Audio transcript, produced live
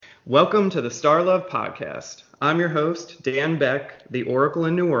Welcome to the Star Love Podcast. I'm your host, Dan Beck, the Oracle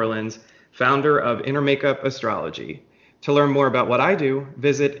in New Orleans, founder of Inner Makeup Astrology. To learn more about what I do,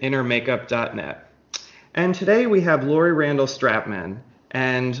 visit innermakeup.net. And today we have Lori Randall Stradtman.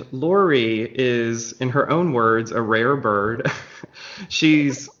 And Lori is, in her own words, a rare bird.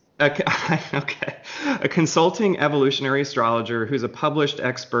 She's a consulting evolutionary astrologer who's a published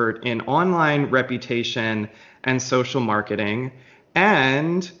expert in online reputation and social marketing,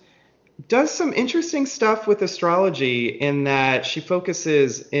 and does some interesting stuff with astrology in that she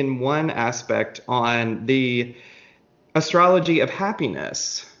focuses in one aspect on the astrology of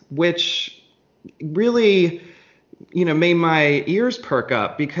happiness, which really, made my ears perk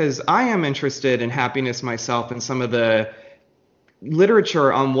up because I am interested in happiness myself and some of the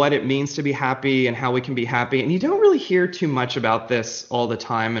literature on what it means to be happy and how we can be happy. And you don't really hear too much about this all the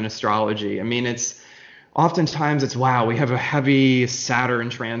time in astrology. I mean, oftentimes it's, wow, we have a heavy Saturn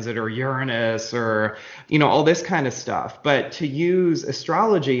transit or Uranus or, all this kind of stuff. But to use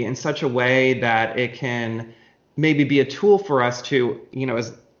astrology in such a way that it can maybe be a tool for us to,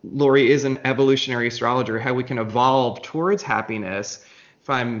 as Lori is an evolutionary astrologer, how we can evolve towards happiness. If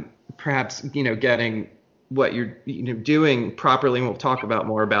I'm perhaps, getting what you're doing properly, and we'll talk about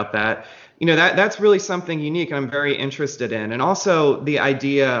more about that. That's really something unique and I'm very interested in. And also the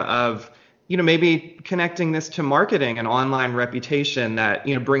idea of, maybe connecting this to marketing and online reputation, that,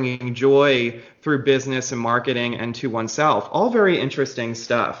 bringing joy through business and marketing and to oneself, all very interesting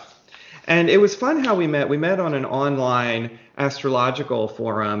stuff. And it was fun how we met. We met on an online astrological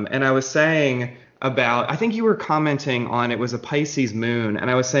forum, and I was saying I think you were commenting on, it was a Pisces moon,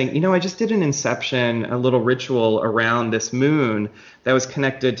 and I was saying, I just did an inception, a little ritual around this moon that was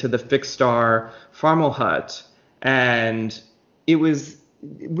connected to the fixed star Fomalhaut, and it was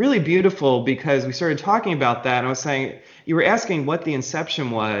really beautiful because we started talking about that, and I was saying, you were asking what the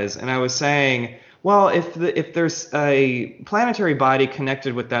inception was, and I was saying, well, if there's a planetary body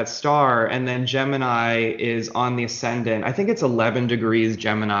connected with that star, and then Gemini is on the ascendant, I think it's 11 degrees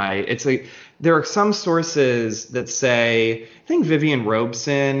Gemini. There are some sources that say, I think Vivian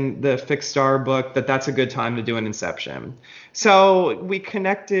Robeson, the fixed star book, that's a good time to do an inception. So we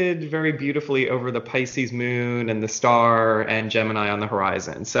connected very beautifully over the Pisces moon and the star and Gemini on the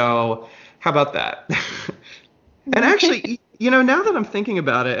horizon. So how about that? And actually, now that I'm thinking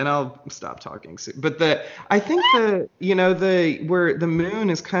about it, and I'll stop talking soon, but I think where the moon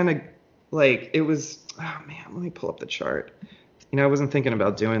is kind of like, it was, oh man, let me pull up the chart. I wasn't thinking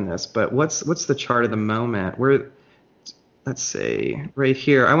about doing this, but what's the chart of the moment? Let's see, right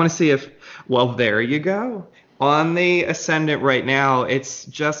here. I want to see well, there you go. On the ascendant right now, it's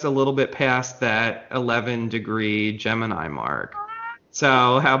just a little bit past that 11 degree Gemini mark.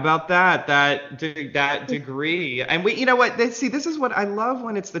 So how about that degree? And we, this is what I love,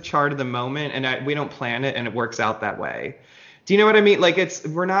 when it's the chart of the moment and we don't plan it and it works out that way. Do you know what I mean? Like,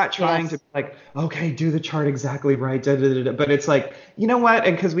 we're not trying to like, okay, do the chart exactly right, but it's like, you know what?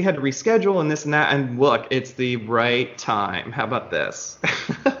 And because we had to reschedule and this and that, and look, it's the right time. How about this?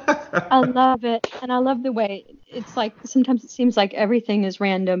 I love it. And I love the way it's like, sometimes it seems like everything is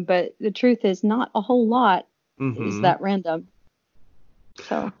random, but the truth is not a whole lot is that random.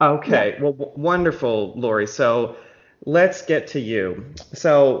 So, okay. Yeah. Well, wonderful, Lori. So let's get to you.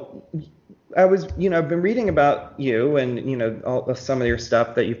 So I was, I've been reading about you and, some of your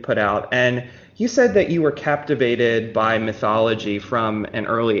stuff that you've put out. And you said that you were captivated by mythology from an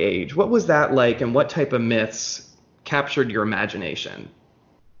early age. What was that like, and what type of myths captured your imagination?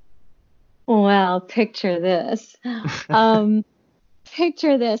 Well, picture this.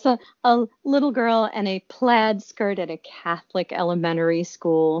 Picture this, a little girl in a plaid skirt at a Catholic elementary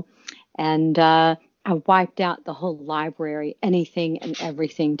school. And I wiped out the whole library, anything and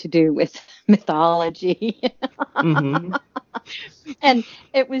everything to do with mythology. Mm-hmm. And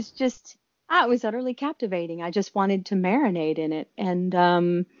it was utterly captivating. I just wanted to marinate in it. And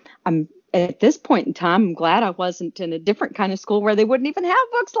I'm at this point in time, I'm glad I wasn't in a different kind of school where they wouldn't even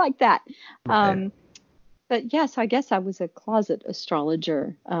have books like that. Right. But yes, I guess I was a closet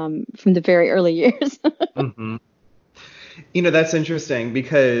astrologer from the very early years. Mm-hmm. That's interesting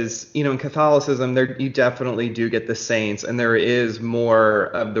because, in Catholicism, you definitely do get the saints, and there is more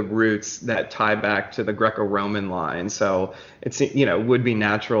of the roots that tie back to the Greco-Roman line. So it's, would be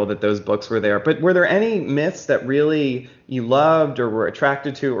natural that those books were there. But were there any myths that really you loved or were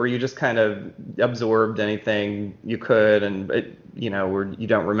attracted to, or you just kind of absorbed anything you could and, or you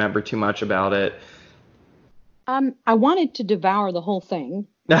don't remember too much about it? I wanted to devour the whole thing.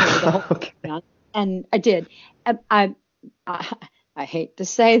 The whole okay. thing, and I did. I hate to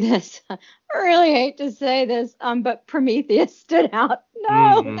say this. I really hate to say this. But Prometheus stood out.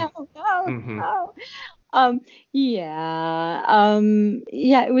 No, Mm-hmm. no, no, Mm-hmm. no. Yeah.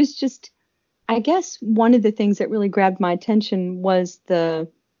 Yeah, it was just, I guess one of the things that really grabbed my attention was the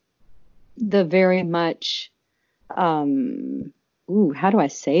very much, how do I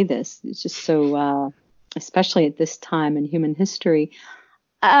say this? It's just so, especially at this time in human history.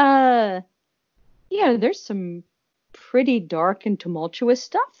 Uh, there's some pretty dark and tumultuous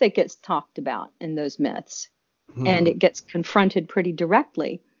stuff that gets talked about in those myths, and Mm-hmm. it gets confronted pretty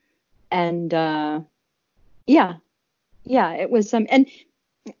directly. And yeah, yeah, it was and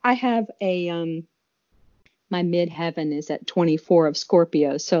I have my midheaven is at 24 of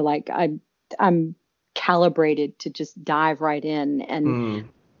Scorpio, so like I'm calibrated to just dive right in and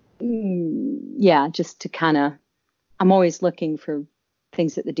Mm. yeah, just to kind of, I'm always looking for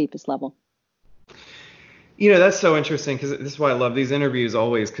things at the deepest level. That's so interesting because this is why I love these interviews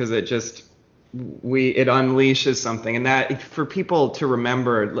always, because it unleashes something, and that for people to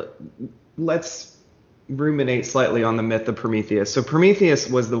remember. Let's ruminate slightly on the myth of Prometheus. So Prometheus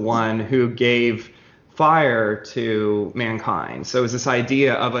was the one who gave fire to mankind. So it was this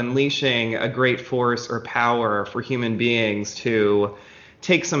idea of unleashing a great force or power for human beings to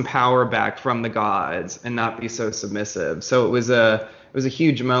take some power back from the gods and not be so submissive. So it was a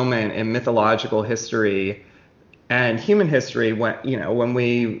huge moment in mythological history and human history when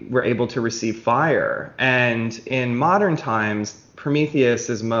we were able to receive fire. And in modern times, Prometheus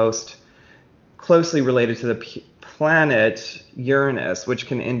is most closely related to the planet Uranus, which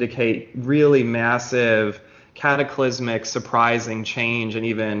can indicate really massive, cataclysmic, surprising change and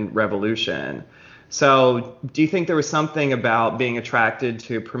even revolution. So, do you think there was something about being attracted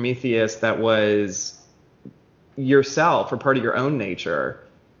to Prometheus that was yourself or part of your own nature?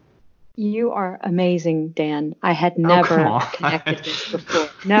 You are amazing, Dan. I had Oh, come never on. connected this before.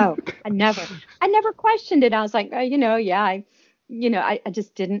 No, I never questioned it. I was like, yeah, I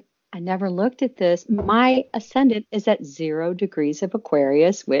just didn't, I never looked at this. My ascendant is at 0 degrees of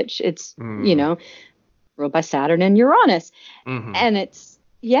Aquarius, which it's, Mm, ruled by Saturn and Uranus. hmm. And it's,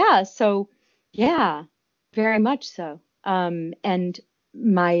 yeah, so yeah, very much so. And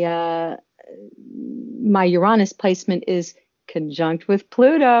my, my Uranus placement is conjunct with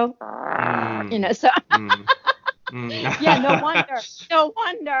Pluto. Mm, So mm, mm. yeah, no wonder. No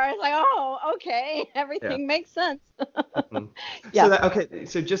wonder. I was like, oh, okay, Yeah. everything makes sense. Mhm. So Yeah. that okay,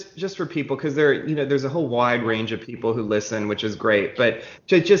 so just for people, because there's a whole wide range of people who listen, which is great, but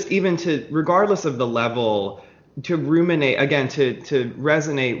just even to regardless of the level, to ruminate again, to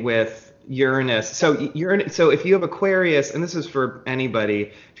resonate with Uranus. So Uranus, so if you have Aquarius, and this is for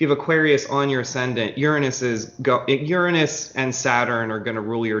anybody, if you have Aquarius on your ascendant, Uranus and Saturn are going to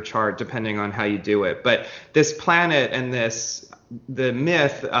rule your chart depending on how you do it. But this planet and the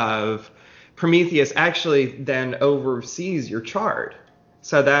myth of Prometheus actually then oversees your chart.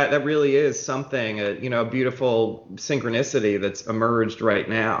 So that really is something, a beautiful synchronicity that's emerged right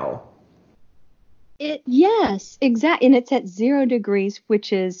now. Yes, exactly. And it's at 0 degrees,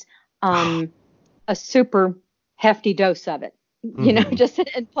 which is a super hefty dose of it. Hmm. Just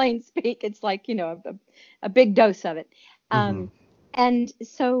in plain speak, it's like, a big dose of it. Hmm. Um, and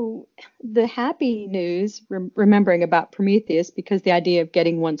so the happy news, remembering about Prometheus, because the idea of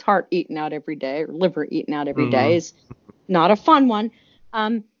getting one's heart eaten out every day or liver eaten out every day Hmm. is not a fun one.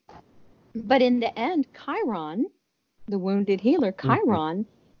 Um, but in the end, Chiron, the wounded healer, Hmm. Chiron,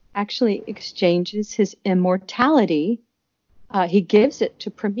 actually exchanges his immortality. He gives it to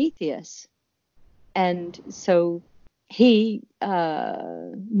Prometheus. And so he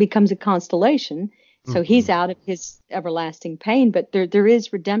becomes a constellation. So he's Hmm. out of his everlasting pain, but there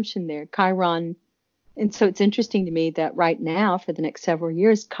is redemption there. Chiron. And so it's interesting to me that right now, for the next several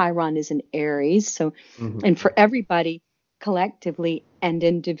years, Chiron is in Aries. So, and Hmm. for everybody collectively and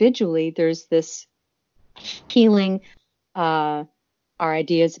individually, there's this healing, uh, our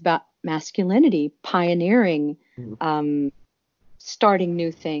ideas about masculinity, pioneering, um, starting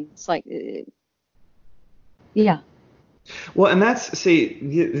new things. Like, yeah. Well, and this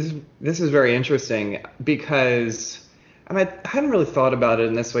is very interesting because, and I hadn't really thought about it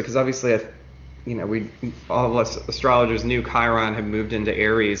in this way because obviously, we all of us astrologers knew Chiron had moved into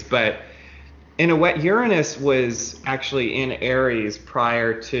Aries, but in a way, Uranus was actually in Aries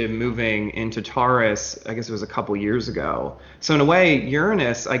prior to moving into Taurus. I guess it was a couple years ago. So in a way,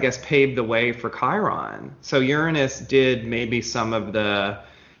 Uranus, I guess, paved the way for Chiron. So Uranus did maybe some of the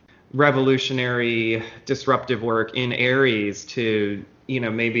revolutionary disruptive work in Aries to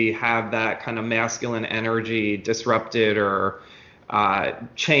maybe have that kind of masculine energy disrupted or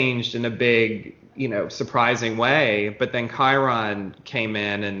changed in a big surprising way. But then Chiron came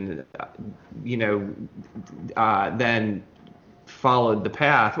in and, then followed the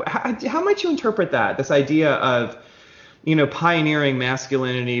path. How might you interpret that? This idea of, pioneering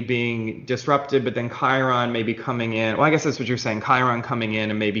masculinity being disrupted, but then Chiron maybe coming in. Well, I guess that's what you're saying. Chiron coming in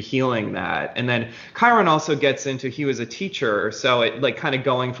and maybe healing that. And then Chiron also gets into, he was a teacher, so it like kind of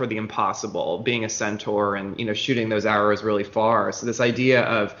going for the impossible, being a centaur and, shooting those arrows really far. So this idea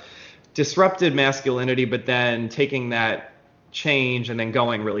of disrupted masculinity, but then taking that change and then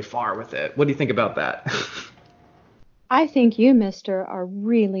going really far with it. What do you think about that? I think you, mister, are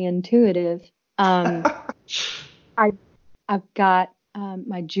really intuitive. I've got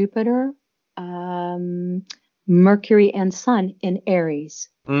my Jupiter, Mercury, and Sun in Aries.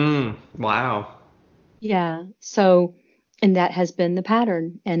 Wow. Yeah. So, and that has been the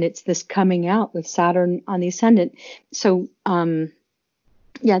pattern, and it's this coming out with Saturn on the ascendant. So,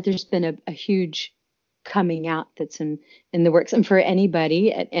 there's been a huge coming out that's in the works. And for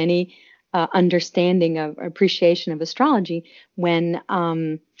anybody at any understanding of appreciation of astrology, when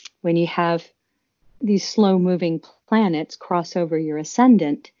you have these slow moving planets cross over your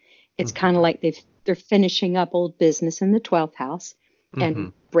ascendant, it's kind of like they're finishing up old business in the 12th house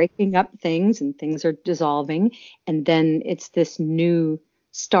and breaking up things, and things are dissolving. And then it's this new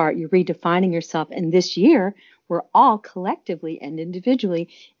start. You're redefining yourself. And this year, we're all collectively and individually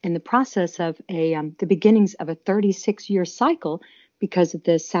in the process of the beginnings of a 36-year cycle because of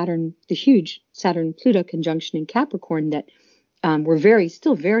the huge Saturn-Pluto conjunction in Capricorn that we're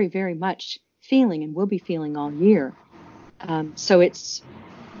still very, very much feeling and will be feeling all year. So it's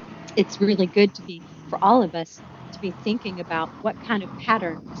really good for all of us to be thinking about what kind of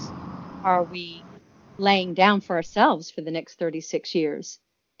patterns are we laying down for ourselves for the next 36 years.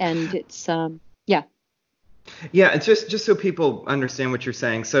 And it's, Yeah, it's just so people understand what you're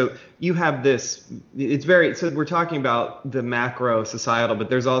saying. So you have this, so we're talking about the macro societal, but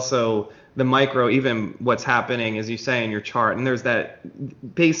there's also the micro, even what's happening, as you say, in your chart. And there's that,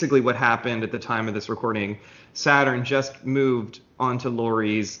 basically what happened at the time of this recording, Saturn just moved onto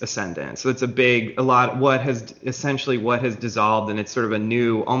Lori's ascendant. So it's what has dissolved, and it's sort of a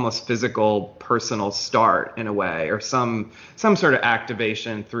new, almost physical, personal start in a way, or some sort of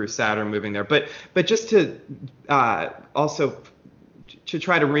activation through Saturn moving there. But just to also to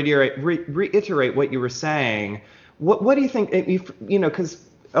try to reiterate what you were saying, what do you think, because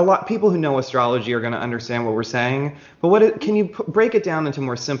a lot people who know astrology are going to understand what we're saying, but can you break it down into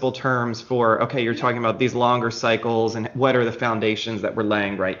more simple terms for, okay, you're talking about these longer cycles, and what are the foundations that we're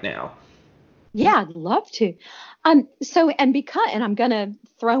laying right now? Yeah, I'd love to. And I'm going to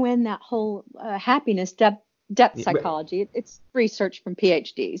throw in that whole happiness depth psychology. It's research from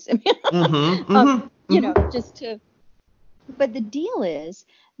PhDs. But the deal is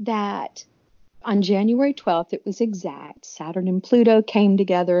that on January 12th, it was exact. Saturn and Pluto came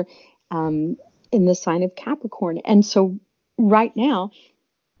together in the sign of Capricorn. And so right now,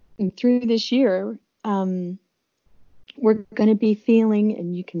 and through this year, we're going to be feeling,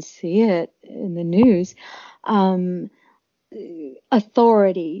 and you can see it in the news,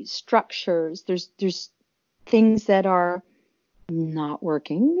 authority, structures. There's things that are not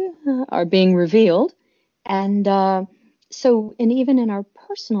working, are being revealed. And and even in our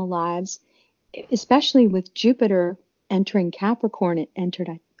personal lives, especially with Jupiter entering Capricorn, it entered,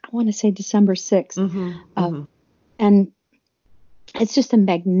 I want to say December 6th. And it's just a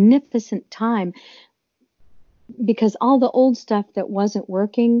magnificent time because all the old stuff that wasn't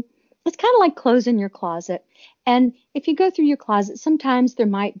working, it's kind of like closing your closet. And if you go through your closet, sometimes there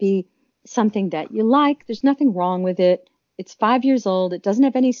might be something that you like. There's nothing wrong with it. It's 5 years old. It doesn't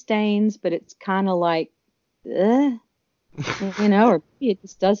have any stains, but it's kind of like, or it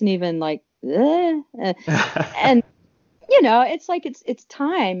just doesn't even like, and it's like it's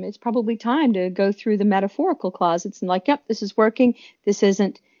time. It's probably time to go through the metaphorical closets and like, yep, this is working, this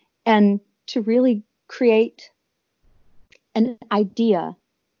isn't, and to really create an idea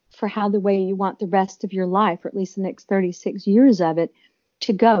for how the way you want the rest of your life, or at least the next 36 years of it,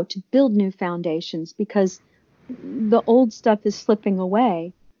 to build new foundations, because the old stuff is slipping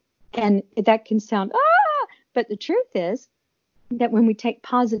away. And that can sound, but the truth is that when we take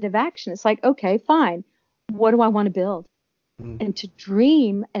positive action, it's like, okay, fine. What do I want to build? And to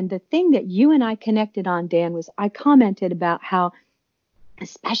dream. And the thing that you and I connected on, Dan, was I commented about how,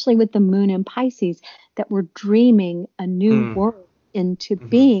 especially with the moon in Pisces, that we're dreaming a new world into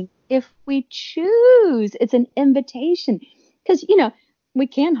being if we choose. It's an invitation. Because, we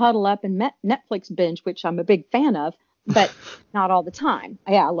can huddle up and Netflix binge, which I'm a big fan of, but not all the time.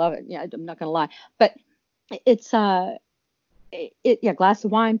 Yeah, I love it. Yeah, I'm not going to lie. But it's glass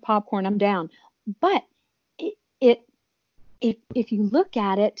of wine, popcorn, I'm down. But it if you look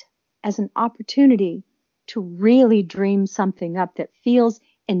at it as an opportunity to really dream something up that feels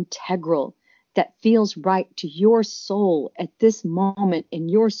integral, that feels right to your soul at this moment in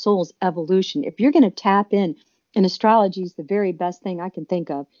your soul's evolution, if you're going to tap in, and astrology is the very best thing I can think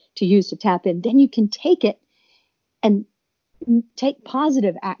of to use to tap in, then you can take it and take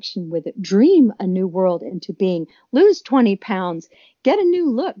positive action with it. Dream a new world into being. Lose 20 pounds. Get a new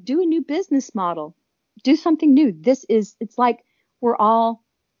look. Do a new business model. Do something new. It's like we're all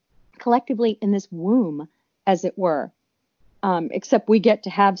collectively in this womb, as it were. Except we get to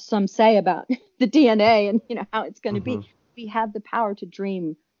have some say about the DNA and how it's going to be. We have the power to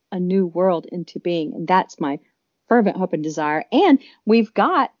dream a new world into being, and that's my fervent hope and desire. And we've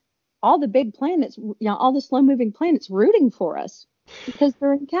got all the big planets, all the slow moving planets rooting for us because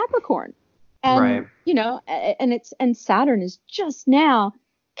they're in Capricorn. And, right. And Saturn is just now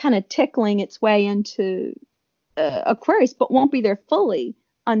kind of tickling its way into Aquarius, but won't be there fully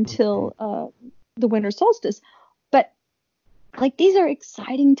until the winter solstice. But like, these are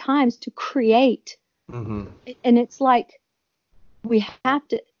exciting times to create. And it's like, we have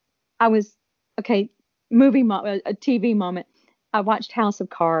to, a TV moment. I watched House of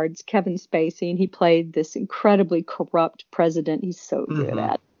Cards, Kevin Spacey, and he played this incredibly corrupt president. He's so good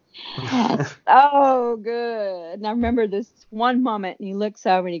at it. So good. And I remember this one moment, and he looks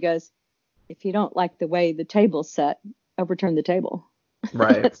over and he goes, if you don't like the way the table's set, overturn the table.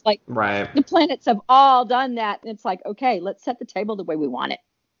 Right. It's like, right. The planets have all done that. And it's like, okay, let's set the table the way we want it.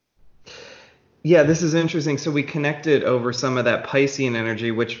 Yeah, this is interesting. So we connected over some of that Piscean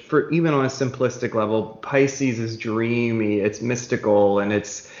energy, which for even on a simplistic level, Pisces is dreamy, it's mystical, and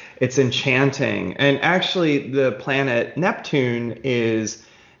it's enchanting. And actually, the planet Neptune is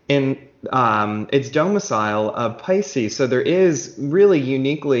in its domicile of Pisces. So there is really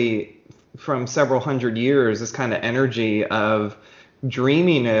uniquely from several hundred years this kind of energy of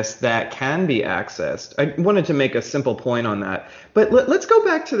dreaminess that can be accessed. I wanted to make a simple point on that. But let's go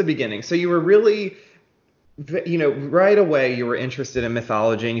back to the beginning. So you were really, right away you were interested in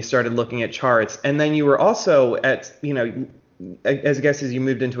mythology and you started looking at charts. And then you were also as you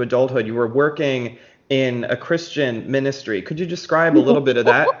moved into adulthood, you were working in a Christian ministry. Could you describe a little bit of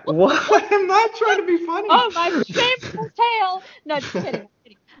that? What? I'm not trying to be funny. Oh, my shameful tale. No, just kidding.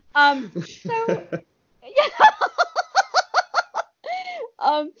 So,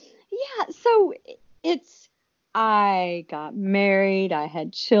 yeah. So I got married, I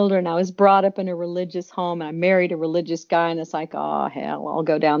had children, I was brought up in a religious home, and I married a religious guy, and it's like, oh, hell, I'll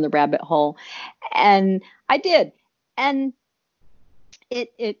go down the rabbit hole. And I did. And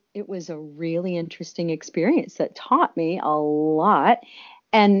it was a really interesting experience that taught me a lot.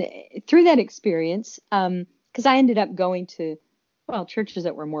 And through that experience, because I ended up going to, churches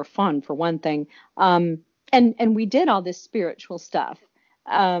that were more fun, for one thing. And we did all this spiritual stuff.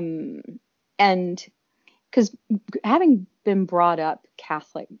 And because having been brought up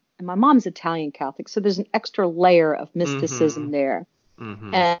Catholic, and my mom's Italian Catholic, so there's an extra layer of mysticism there.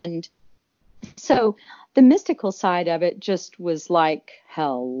 And so the mystical side of it just was like,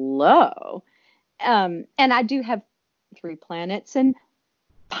 hello. And I do have 3 planets in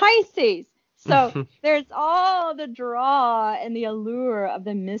Pisces. So there's all the draw and the allure of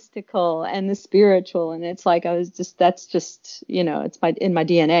the mystical and the spiritual. And it's like, that's just, it's in my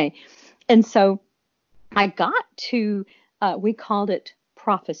DNA. And so I got to, we called it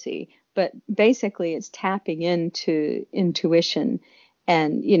prophecy, but basically it's tapping into intuition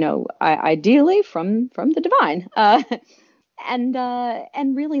and, ideally from the divine,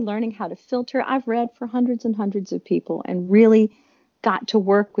 and really learning how to filter. I've read for hundreds and hundreds of people and really got to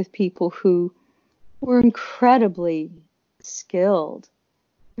work with people who were incredibly skilled,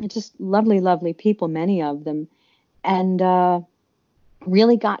 just lovely, lovely people, many of them, and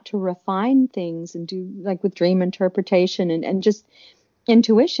really got to refine things and do, like, with dream interpretation and just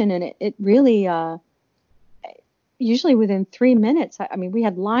intuition. And it really, usually within 3 minutes, I mean, we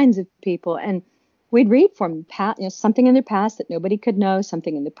had lines of people, and we'd read from something in their past that nobody could know,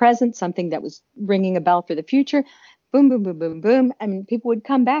 something in the present, something that was ringing a bell for the future. Boom, boom, boom, boom, boom. I mean, people would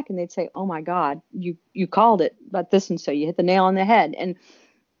come back and they'd say, oh my God, you called it about this. And so you hit the nail on the head. And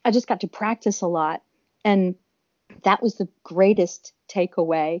I just got to practice a lot. And that was the greatest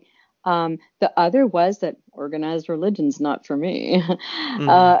takeaway. The other was that organized religion's not for me.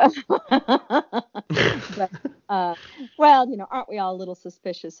 But, aren't we all a little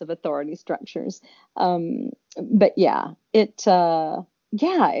suspicious of authority structures? But yeah, it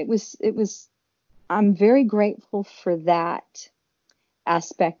was, I'm very grateful for that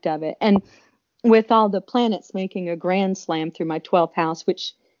aspect of it. And with all the planets making a grand slam through my 12th house,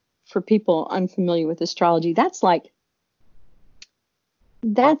 which for people unfamiliar with astrology,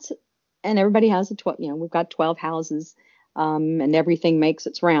 and everybody has we've got 12 houses, and everything makes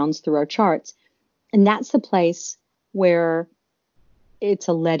its rounds through our charts. And that's the place where it's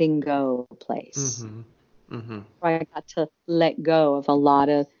a letting go place. Mm-hmm. Mm-hmm. Where I got to let go of a lot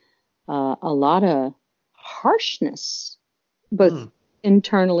of harshness, both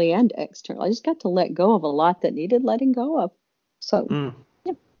internally and externally. I just got to let go of a lot that needed letting go of. So,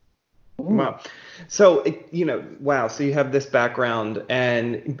 yeah. Wow. So, wow. So you have this background,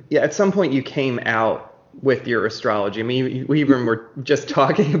 and at some point you came out with your astrology. I mean, we even were just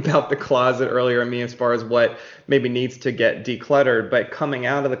talking about the closet earlier, as far as what maybe needs to get decluttered, but coming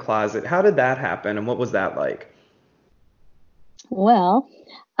out of the closet, how did that happen, and what was that like? Well,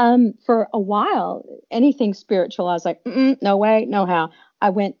 for a while, anything spiritual, I was like, no way, no how. I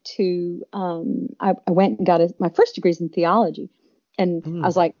went to, I went and got my first degrees in theology, and I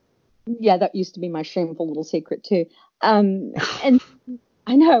was like, yeah, that used to be my shameful little secret too. And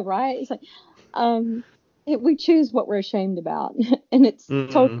I know, right? It's like, we choose what we're ashamed about, and it's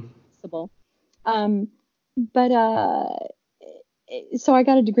totally possible. So I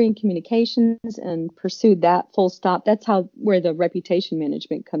got a degree in communications and pursued that full stop. That's where the reputation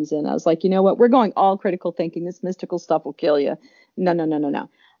management comes in. I was like, you know what? We're going all critical thinking. This mystical stuff will kill you. No.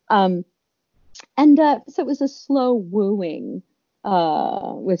 So it was a slow wooing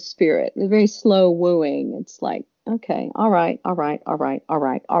with spirit. It was very slow wooing. It's like, okay, all right.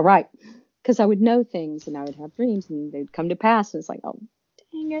 Because I would know things and I would have dreams and they'd come to pass. And it's like, oh,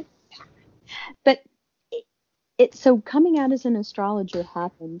 dang it. But so coming out as an astrologer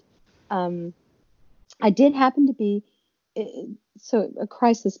happened. I did happen to be, so a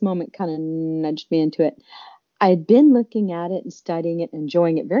crisis moment kind of nudged me into it. I had been looking at it and studying it, and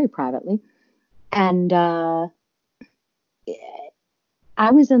enjoying it very privately. And I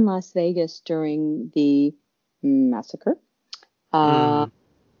was in Las Vegas during the massacre. Yeah.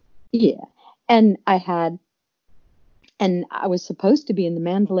 And I was supposed to be in the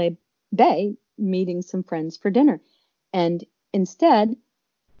Mandalay Bay meeting some friends for dinner. And instead,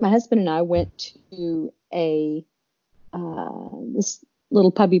 my husband and I went to this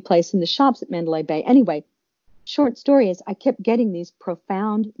little pubby place in the shops at Mandalay Bay. Anyway, short story is I kept getting these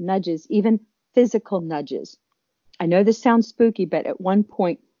profound nudges, even physical nudges. I know this sounds spooky, but at one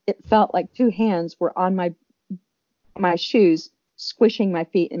point it felt like two hands were on my shoes, squishing my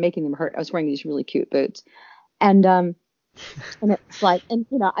feet and making them hurt. I was wearing these really cute boots. And it's like, and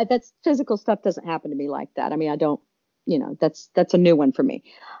that's physical stuff doesn't happen to me like that. I mean, I don't, that's a new one for me.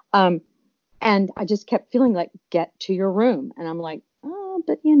 And I just kept feeling like, get to your room. And I'm like, oh,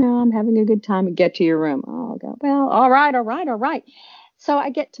 but I'm having a good time, and get to your room. Oh, God. Well, all right. So I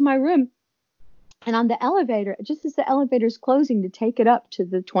get to my room, and on the elevator, just as the elevator's closing to take it up to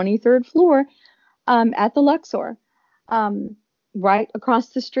the 23rd floor, at the Luxor, right across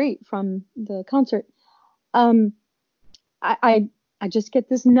the street from the concert, I just get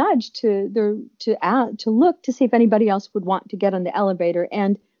this nudge to look to see if anybody else would want to get on the elevator.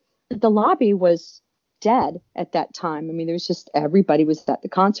 And the lobby was dead at that time. I mean, there was just, everybody was at the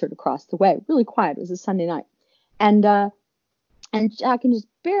concert across the way, really quiet. It was a Sunday night. And I can just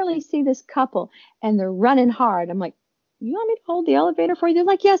barely see this couple, and they're running hard. I'm like, you want me to hold the elevator for you? They're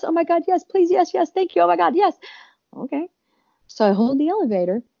like, yes. Oh my God. Yes, please. Yes. Thank you. Oh my God. Yes. Okay. So I hold the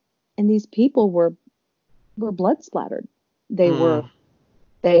elevator, and these people were blood splattered. They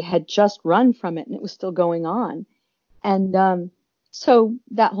had just run from it, and it was still going on. And, so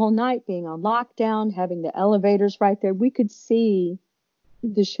that whole night being on lockdown, having the elevators right there, we could see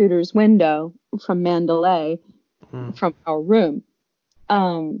the shooter's window from Mandalay, from our room.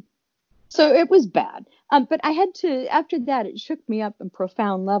 So it was bad. But I had to, after that, it shook me up in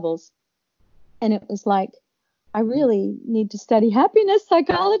profound levels. And it was like, I really need to study happiness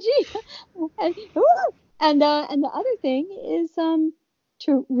psychology. And the other thing is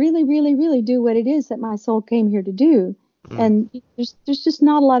to really, really, really do what it is that my soul came here to do. And there's just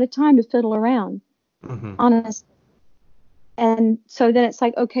not a lot of time to fiddle around, honestly. And so then it's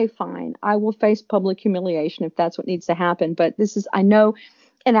like, okay, fine. I will face public humiliation if that's what needs to happen. But I know,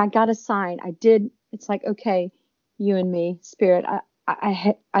 and I got a sign. I did. It's like, okay, you and me, spirit,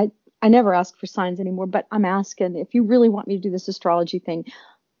 I never ask for signs anymore, but I'm asking, if you really want me to do this astrology thing,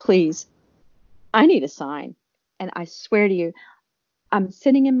 please, I need a sign. And I swear to you, I'm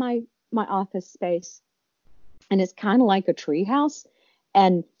sitting in my office space, and it's kind of like a tree house.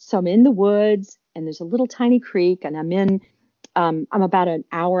 And so I'm in the woods, and there's a little tiny creek, and I'm about an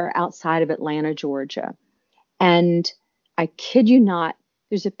hour outside of Atlanta, Georgia. And I kid you not,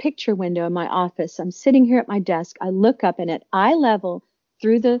 there's a picture window in my office. I'm sitting here at my desk. I look up, and at eye level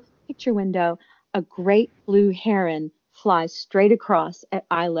through the picture window, a great blue heron flies straight across at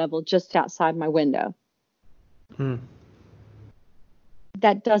eye level just outside my window.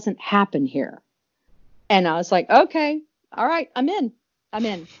 That doesn't happen here. And I was like, okay, all right, I'm in.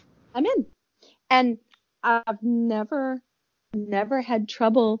 And I've never had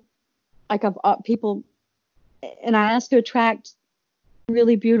trouble. Like people, and I ask to attract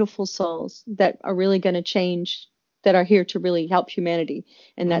really beautiful souls that are really going to change, that are here to really help humanity.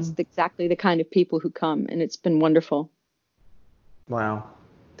 And that's exactly the kind of people who come. And it's been wonderful. Wow.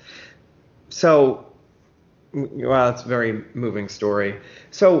 So, wow, that's a very moving story.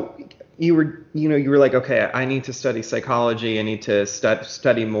 So you were like, okay, I need to study psychology. I need to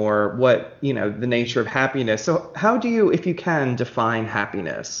study more the nature of happiness. So how do you, if you can, define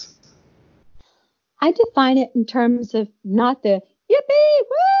happiness? I define it in terms of not the yippee,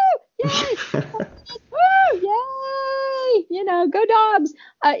 woo, yay, woo, yay, go dogs.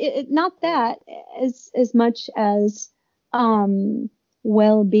 Not that as much as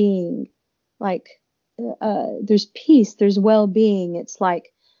well-being. Like there's peace, there's well-being. It's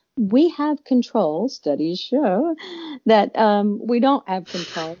like we have control. Studies show that we don't have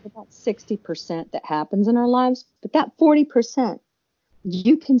control. About 60% that happens in our lives, but that 40%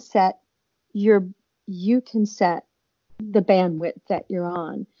 you can set the bandwidth that you're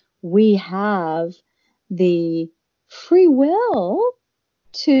on. We have the free will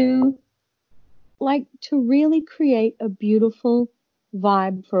to really create a beautiful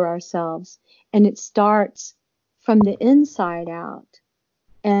vibe for ourselves. And it starts from the inside out.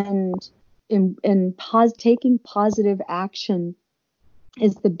 And taking positive action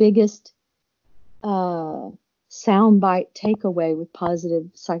is the biggest soundbite takeaway with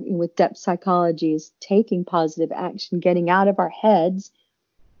depth psychology, is taking positive action, getting out of our heads,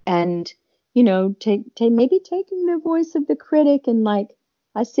 and maybe taking the voice of the critic and like,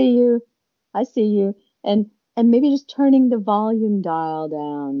 I see you, and maybe just turning the volume dial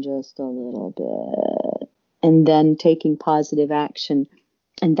down just a little bit, and then taking positive action.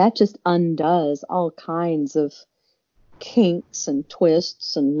 And that just undoes all kinds of kinks and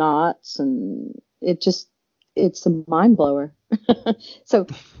twists and knots, and it's a mind blower. So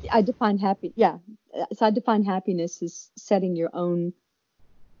I define happiness as setting your own,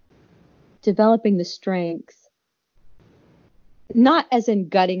 developing the strength, not as in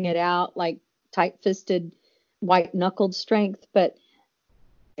gutting it out like tight-fisted, white-knuckled strength, but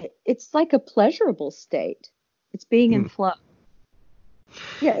it's like a pleasurable state. It's being in flow.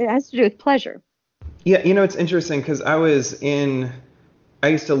 Yeah, it has to do with pleasure. Yeah, it's interesting because I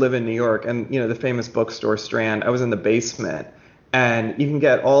used to live in New York, and the famous bookstore Strand, I was in the basement, and you can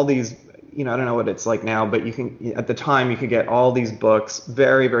get all these, I don't know what it's like now, but at the time you could get all these books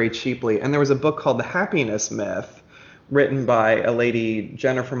very, very cheaply. And there was a book called The Happiness Myth, written by a lady,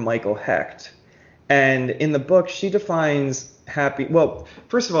 Jennifer Michael Hecht. And in the book, she defines well,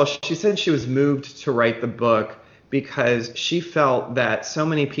 first of all, she said she was moved to write the book because she felt that so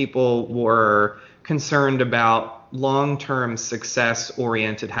many people were concerned about long-term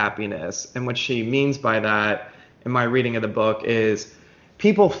success-oriented happiness. And what she means by that, in my reading of the book, is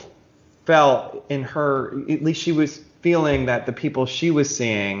people felt in her, at least she was feeling that the people she was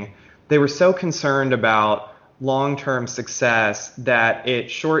seeing, they were so concerned about long-term success that it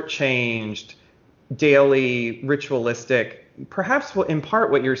shortchanged daily, ritualistic, perhaps in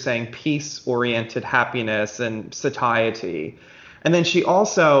part what you're saying, peace-oriented happiness and satiety. And then she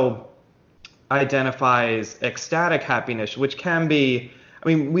also identifies ecstatic happiness, which can be,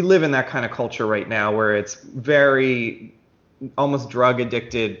 we live in that kind of culture right now where it's very almost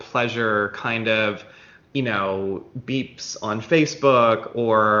drug-addicted pleasure kind of, beeps on Facebook,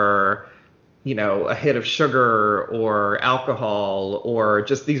 or a hit of sugar or alcohol, or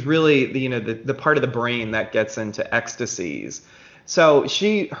just these really, the part of the brain that gets into ecstasies. So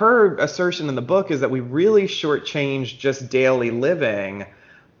her assertion in the book is that we really shortchange just daily living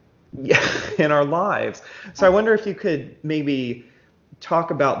in our lives. So I wonder if you could maybe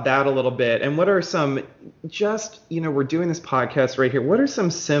talk about that a little bit, and what are some, we're doing this podcast right here, what are some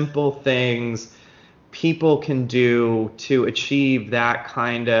simple things people can do to achieve that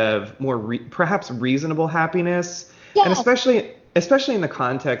kind of more perhaps reasonable happiness? Yes. And especially in the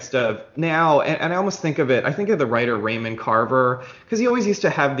context of now, and I almost think of the writer Raymond Carver, because he always used to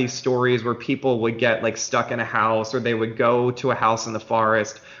have these stories where people would get like stuck in a house, or they would go to a house in the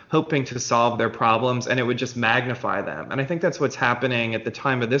forest hoping to solve their problems, and it would just magnify them. And I think that's what's happening at the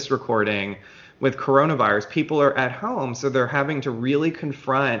time of this recording with coronavirus. People are at home, so they're having to really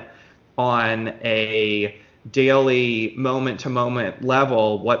confront on a daily, moment-to-moment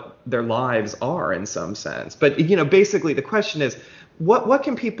level what their lives are in some sense. But, basically the question is,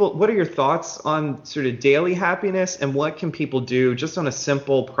 what are your thoughts on sort of daily happiness, and what can people do just on a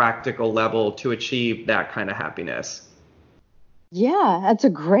simple practical level to achieve that kind of happiness? Yeah, that's a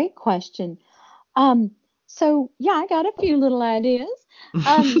great question. Um, so yeah, I got a few little ideas.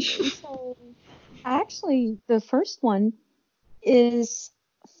 So actually, the first one is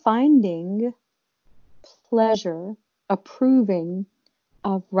finding pleasure, approving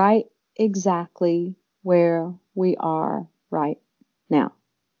of right exactly where we are right now.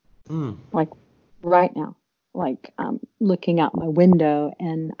 Mm. Like right now. Like looking out my window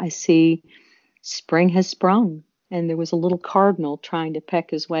and I see spring has sprung and there was a little cardinal trying to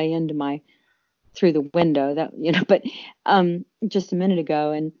peck his way into my through the window that but just a minute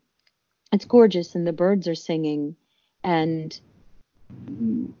ago, and it's gorgeous and the birds are singing and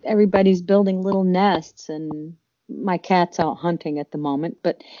everybody's building little nests and my cat's out hunting at the moment.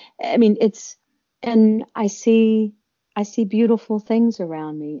 But I mean, and I see beautiful things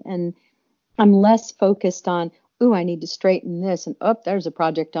around me, and I'm less focused on, ooh, I need to straighten this, and oh, there's a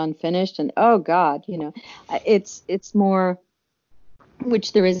project unfinished, and oh God, it's more,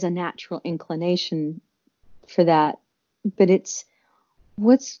 which there is a natural inclination for that, but it's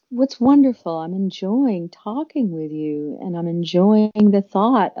what's wonderful. I'm enjoying talking with you, and I'm enjoying the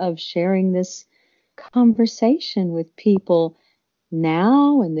thought of sharing this conversation with people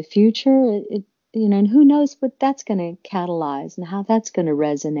now and the future. And who knows what that's going to catalyze and how that's going to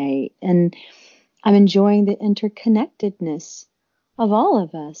resonate. And I'm enjoying the interconnectedness of all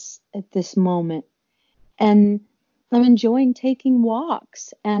of us at this moment. And I'm enjoying taking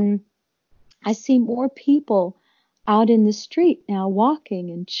walks, and I see more people out in the street now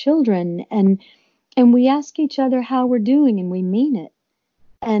walking, and children, and we ask each other how we're doing and we mean it.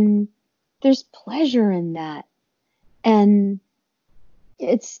 And there's pleasure in that. And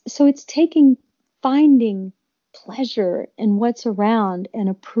it's finding pleasure in what's around and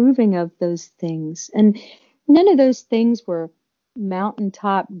approving of those things. And none of those things were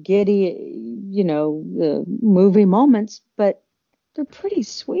mountaintop giddy, the movie moments, but they're pretty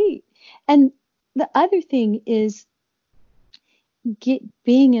sweet. And the other thing is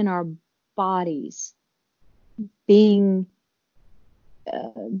being in our bodies, being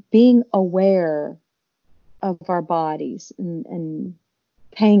being aware of our bodies, and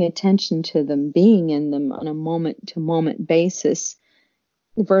paying attention to them, being in them on a moment to moment basis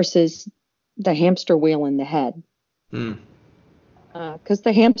versus the hamster wheel in the head. Because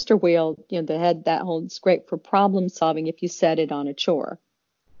the hamster wheel, the head, that holds great for problem solving if you set it on a chore.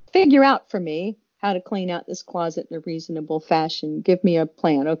 Figure out for me how to clean out this closet in a reasonable fashion. Give me a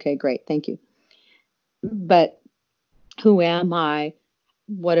plan. Okay, great. Thank you. But who am I?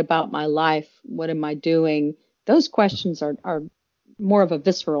 What about my life? What am I doing? Those questions are more of a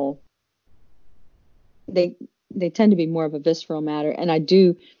visceral. They tend to be more of a visceral matter. And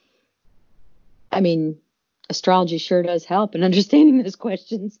astrology sure does help in understanding those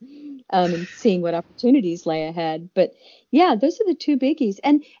questions, and seeing what opportunities lay ahead. But yeah, those are the two biggies.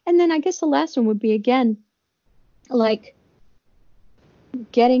 And then I guess the last one would be, again, like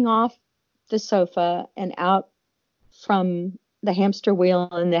getting off the sofa and out from the hamster wheel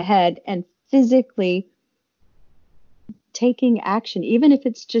in the head and physically taking action, even if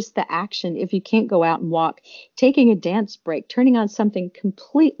it's just the action. If you can't go out and walk, taking a dance break, turning on something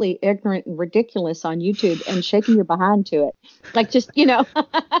completely ignorant and ridiculous on YouTube and shaking your behind to it. Like, just,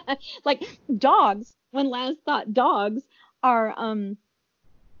 like dogs. One last thought. Dogs are,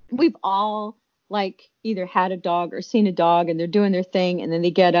 we've all like either had a dog or seen a dog and they're doing their thing and then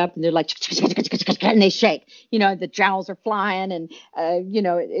they get up and they're like, and they shake, the jowls are flying, and,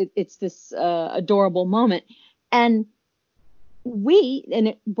 it's this adorable moment. And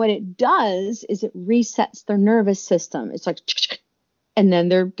what it does is it resets their nervous system. It's like, and then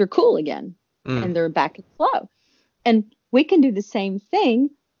they're cool again, and they're back in flow. And we can do the same thing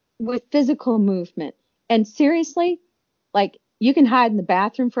with physical movement. And seriously, like, you can hide in the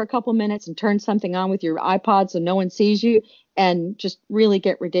bathroom for a couple minutes and turn something on with your iPod so no one sees you, and just really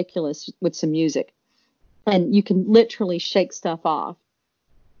get ridiculous with some music. And you can literally shake stuff off.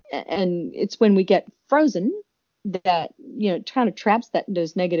 And it's when we get frozen that kind of traps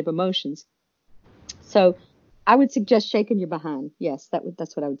those negative emotions. So I would suggest shaking your behind. Yes,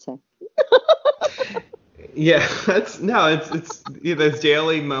 that's what I would say. Yeah, it's those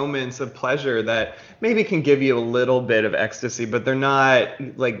daily moments of pleasure that maybe can give you a little bit of ecstasy, but they're not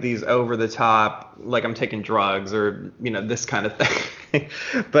like these over the top, like I'm taking drugs or this kind of thing.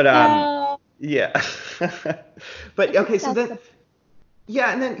 But yeah. But okay, so then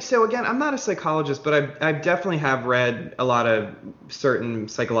Yeah, and then so again, I'm not a psychologist, but I definitely have read a lot of certain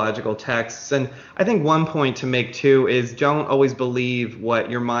psychological texts, and I think one point to make too is don't always believe what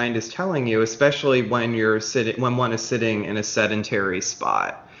your mind is telling you, especially when one is sitting in a sedentary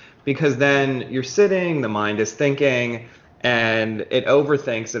spot, because then you're sitting, the mind is thinking, and it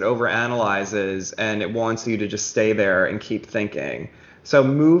overthinks, it overanalyzes, and it wants you to just stay there and keep thinking. So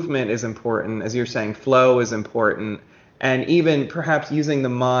movement is important, as you're saying, flow is important, and even perhaps using the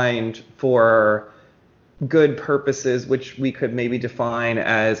mind for good purposes, which we could maybe define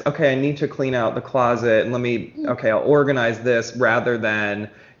as, okay, I need to clean out the closet and okay, I'll organize this, rather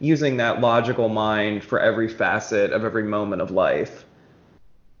than using that logical mind for every facet of every moment of life.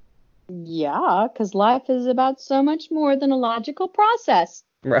 Yeah, because life is about so much more than a logical process.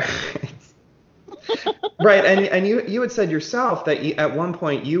 Right. Right, and you had said yourself that at one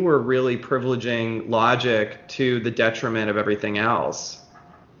point you were really privileging logic to the detriment of everything else.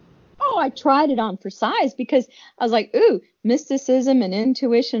 Oh, I tried it on for size because I was like, ooh, mysticism and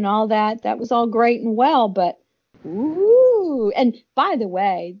intuition, all that was all great and well, but ooh. And by the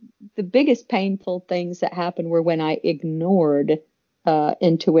way, the biggest painful things that happened were when I ignored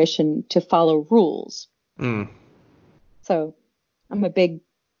intuition to follow rules. Mm. So I'm a big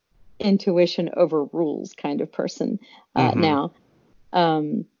intuition over rules kind of person Mm-hmm. now.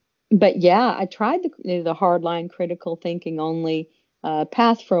 But yeah, I tried the hardline critical thinking only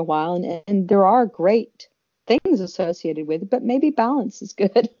path for a while, and there are great things associated with it, but maybe balance is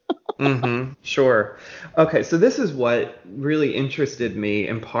good. Mm-hmm. Sure. Okay, so this is what really interested me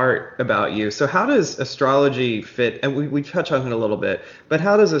in part about you. So how does astrology fit, and we touch on it a little bit, but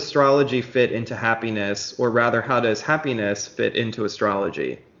how does astrology fit into happiness, or rather, how does happiness fit into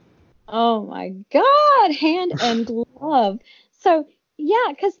astrology? Oh my God, hand and glove. So yeah,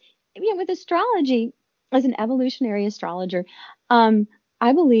 because with astrology, as an evolutionary astrologer,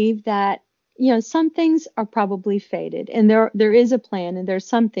 I believe that some things are probably fated, and there is a plan, and there's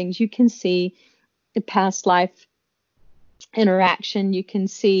some things you can see the past life interaction. You can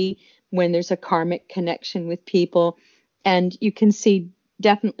see when there's a karmic connection with people, and you can see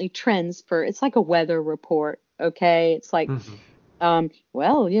definitely trends for. It's like a weather report. Okay, it's like Mm-hmm.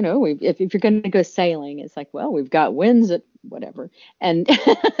 well, if you're going to go sailing, it's like, well, we've got winds at whatever, and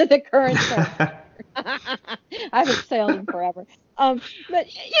the currents are. I haven't sailed in forever, but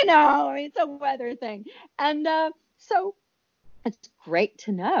I mean, it's a weather thing, and so it's great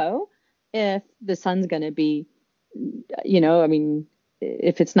to know if the sun's going to be, I mean,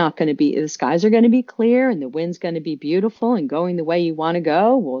 if it's not going to be, the skies are going to be clear and the wind's going to be beautiful and going the way you want to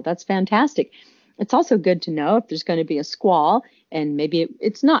go. Well, that's fantastic. It's also good to know if there's going to be a squall and maybe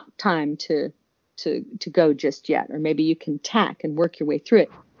it's not time to go just yet, or maybe you can tack and work your way through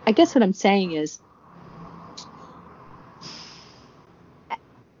it. I guess what I'm saying is,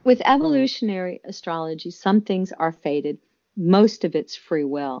 with evolutionary astrology, some things are fated. Most of it's free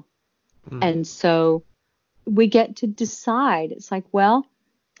will. Mm. And so we get to decide. It's like, well,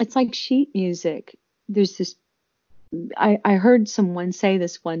 it's like sheet music. There's this, I heard someone say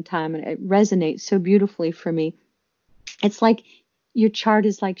this one time, and it resonates so beautifully for me. It's like your chart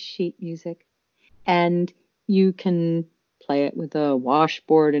is like sheet music, and you can play it with a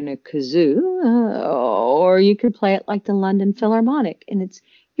washboard and a kazoo, or you could play it like the London Philharmonic, and it's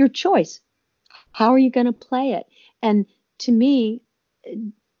your choice. How are you going to play it? And to me,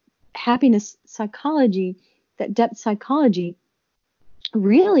 happiness psychology, that depth psychology,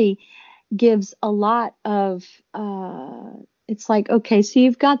 really gives a lot of, it's like, okay, so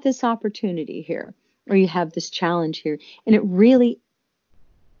you've got this opportunity here, or you have this challenge here, and it really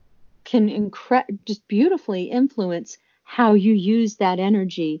can just beautifully influence how you use that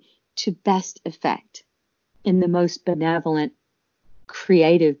energy to best effect in the most benevolent,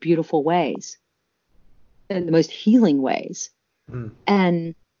 creative, beautiful ways, in the most healing ways. Mm.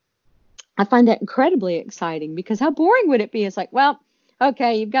 And I find that incredibly exciting, because how boring would it be? It's like, well,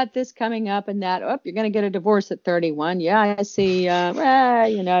 okay, you've got this coming up and that. Oh, you're going to get a divorce at 31. Yeah, I see.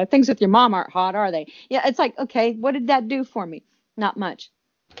 Things with your mom aren't hot, are they? Yeah, it's like, okay, what did that do for me? Not much.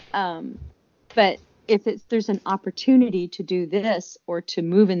 But if there's an opportunity to do this or to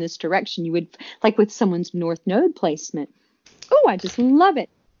move in this direction, you would, like with someone's North Node placement. Oh, I just love it.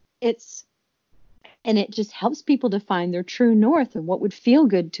 And it just helps people to find their true north and what would feel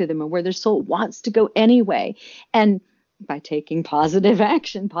good to them and where their soul wants to go anyway. And by taking positive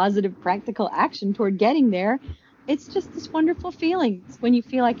action, positive practical action toward getting there, it's just this wonderful feeling. It's when you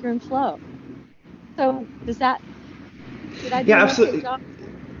feel like you're in flow. So did I do Yeah, an okay absolutely. job?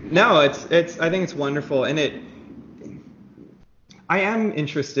 No, I think it's wonderful, and I am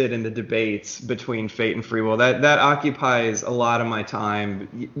interested in the debates between fate and free will. That occupies a lot of my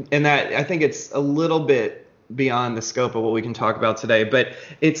time, and that I think it's a little bit beyond the scope of what we can talk about today. But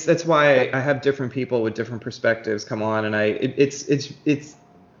that's why I have different people with different perspectives come on, and it's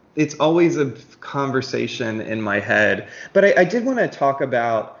always a conversation in my head. But I did want to talk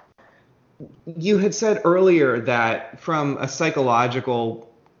about, you had said earlier that from a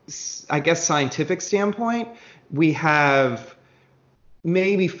psychological, I guess, scientific standpoint, we have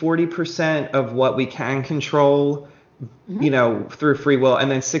maybe 40% of what we can control, through free will, and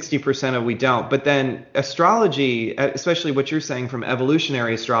then 60% of we don't. But then astrology, especially what you're saying from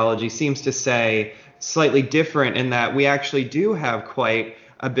evolutionary astrology, seems to say slightly different in that we actually do have quite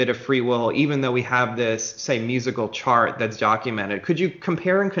a bit of free will, even though we have this, say, musical chart that's documented. Could you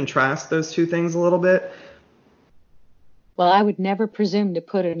compare and contrast those two things a little bit? Well, I would never presume to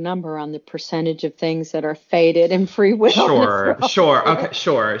put a number on the percentage of things that are fated and free will. Sure. Okay,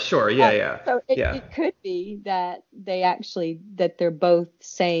 sure. Yeah. So it could be that they're both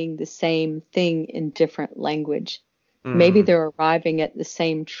saying the same thing in different language. Maybe they're arriving at the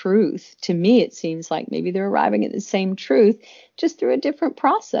same truth. To me, it seems like maybe they're arriving at the same truth just through a different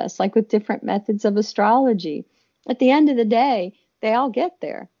process, like with different methods of astrology. At the end of the day, they all get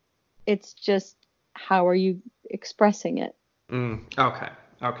there. It's just, how are you expressing it? Okay.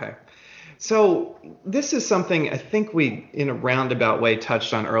 So this is something I think we, in a roundabout way,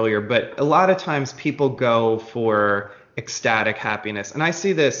 touched on earlier, but a lot of times people go for ecstatic happiness. And I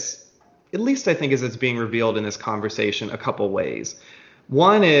see this, at least I think as it's being revealed in this conversation, a couple ways.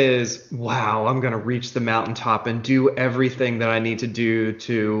 One is, wow, I'm going to reach the mountaintop and do everything that I need to do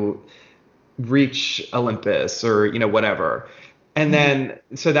to reach Olympus or, whatever. And then,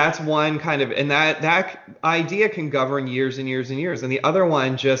 so that's one kind of, and that idea can govern years and years and years. And the other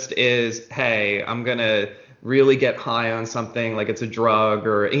one just is, hey, I'm going to really get high on something like it's a drug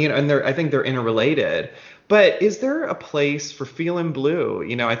or, and I think they're interrelated. But is there a place for feeling blue?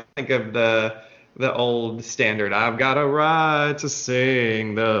 I think of the old standard, I've got a right to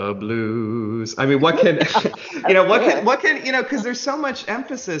sing the blues. I mean, what can, because there's so much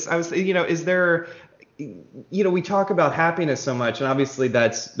emphasis. Is there, we talk about happiness so much, and obviously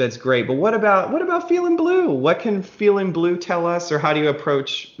that's great. But what about feeling blue? What can feeling blue tell us, or how do you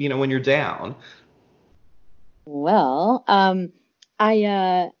approach, when you're down? Well, I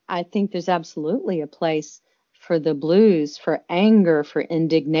think there's absolutely a place for the blues, for anger, for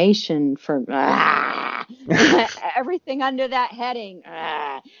indignation, for everything under that heading.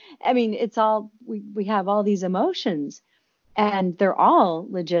 I mean, it's all, we have all these emotions, and they're all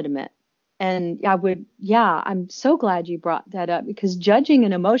legitimate. And I'm so glad you brought that up, because judging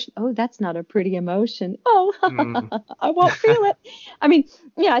an emotion, oh, that's not a pretty emotion. Oh, I won't feel it. I mean,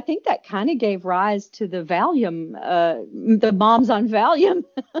 I think that kind of gave rise to the Valium, the moms on Valium,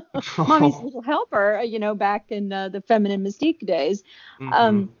 Mommy's Little Helper, back in the feminine mystique days.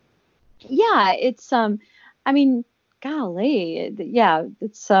 It's, I mean, golly,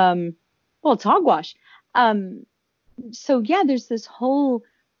 it's, it's hogwash. So there's this whole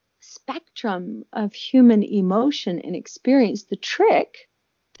spectrum of human emotion and experience. The trick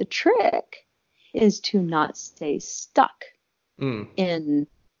is to not stay stuck in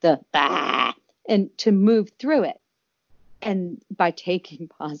the and to move through it, and by taking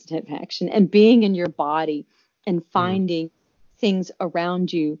positive action and being in your body and finding things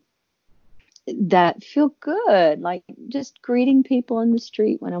around you that feel good, like just greeting people in the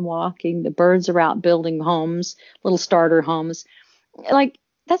street when I'm walking. The birds are out building homes, little starter homes, like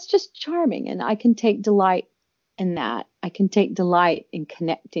that's just charming. And I can take delight in that. I can take delight in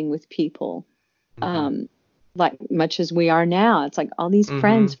connecting with people, like much as we are now. It's like all these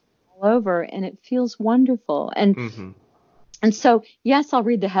friends all over, and it feels wonderful. And and so, yes, I'll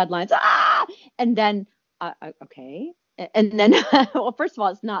read the headlines, and then okay, and then well, first of all,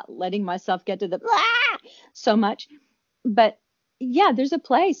 it's not letting myself get to the so much, but there's a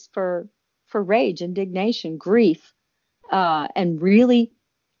place for rage, indignation, grief, and really,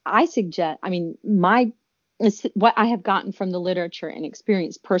 I suggest, what I have gotten from the literature and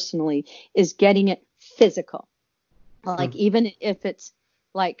experience personally is getting it physical. Like, even if it's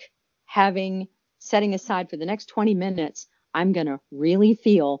like setting aside for the next 20 minutes, I'm going to really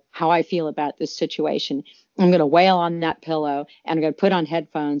feel how I feel about this situation. I'm going to wail on that pillow, and I'm going to put on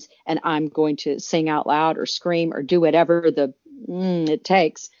headphones, and I'm going to sing out loud or scream or do whatever it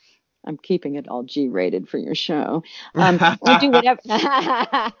takes. I'm keeping it all G-rated for your show. Do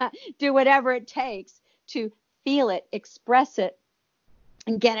whatever it takes to feel it, express it,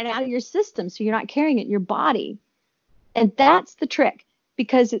 and get it out of your system so you're not carrying it in your body. And that's the trick,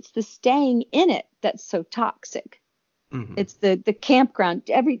 because it's the staying in it that's so toxic. Hmm. It's the campground.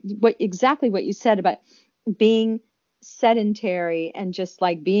 Exactly what you said about being sedentary and just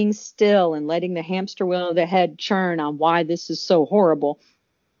like being still and letting the hamster wheel of the head churn on why this is so horrible,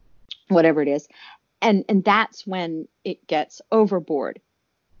 whatever it is. And that's when it gets overboard.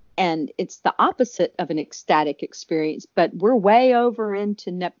 And it's the opposite of an ecstatic experience, but we're way over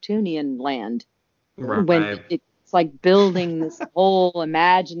into Neptunian land when Right. it's like building this whole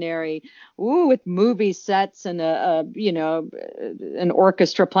imaginary, with movie sets and an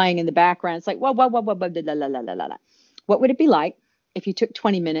orchestra playing in the background. It's like, whoa, whoa, whoa, whoa, whoa, la, la, la, la, la, la. What would it be like if you took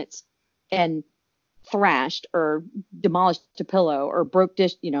 20 minutes and thrashed or demolished a pillow or broke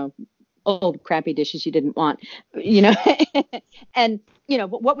old crappy dishes you didn't want, and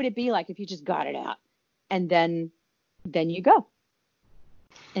what would it be like if you just got it out and then you go,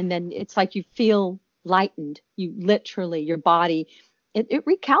 and then it's like you feel lightened. You literally, your body, it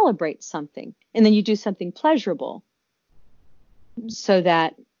recalibrates something, and then you do something pleasurable so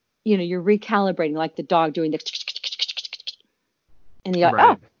that you're recalibrating, like the dog doing the and you're like,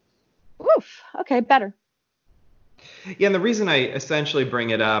 Right. oh, oof, okay, better. Yeah, and the reason I essentially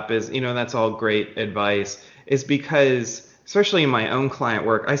bring it up is, that's all great advice, is because, especially in my own client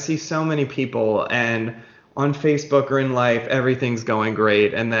work, I see so many people, and on Facebook or in life, everything's going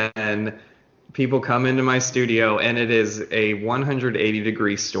great. And then people come into my studio and it is a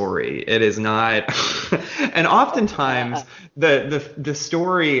 180-degree story. It is not. And oftentimes the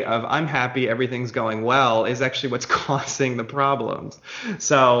story of I'm happy, everything's going well is actually what's causing the problems.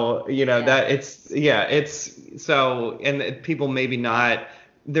 So, that it's so, and people maybe not,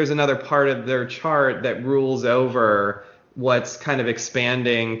 there's another part of their chart that rules over what's kind of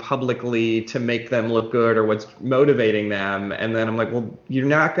expanding publicly to make them look good or what's motivating them. And then I'm like, well, you're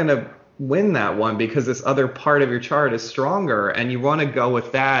not going to win that one because this other part of your chart is stronger, and you want to go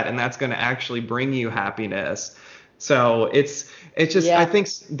with that, and that's going to actually bring you happiness. So it's just, I think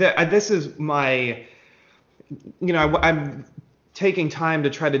that this is my, I'm taking time to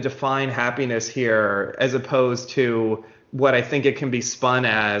try to define happiness here as opposed to what I think it can be spun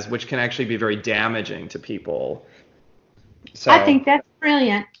as, which can actually be very damaging to people. So I think that's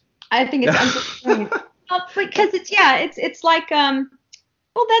brilliant. I think it's brilliant. Because it's like,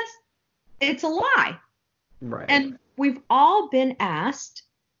 it's a lie. right. And we've all been asked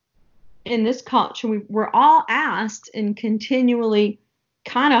in this culture, we're all asked and continually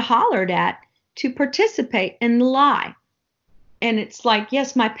kind of hollered at to participate in the lie. And it's like,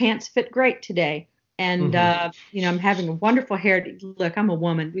 yes, my pants fit great today. And, I'm having a wonderful hair. Look, I'm a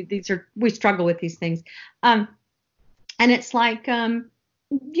woman. We struggle with these things. And it's like, and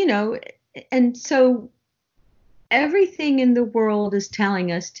so everything in the world is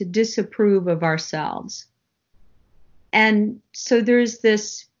telling us to disapprove of ourselves. And so there's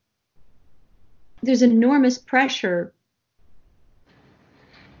enormous pressure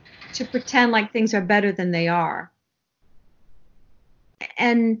to pretend like things are better than they are.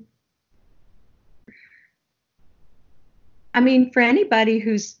 And I mean, for anybody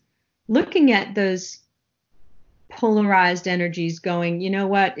who's looking at those polarized energies going, you know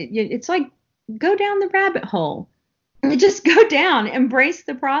what, it's like, go down the rabbit hole. Just go down, embrace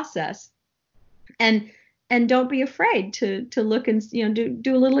the process, and don't be afraid to look and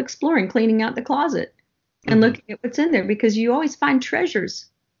do a little exploring, cleaning out the closet and looking at what's in there, because you always find treasures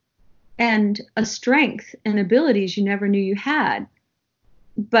and a strength and abilities you never knew you had.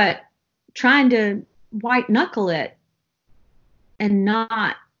 But trying to white knuckle it and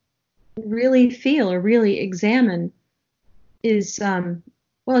not really feel or really examine is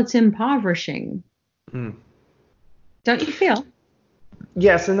it's impoverishing. Don't you feel?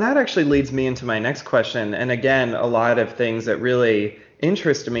 Yes, and that actually leads me into my next question. And again, a lot of things that really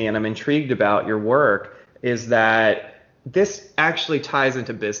interest me and I'm intrigued about your work is that this actually ties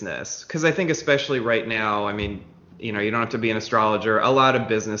into business. Because I think especially right now, I mean, you don't have to be an astrologer. A lot of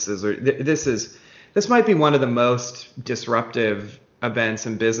businesses this might be one of the most disruptive events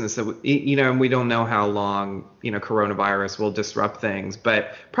in business that and we don't know how long coronavirus will disrupt things,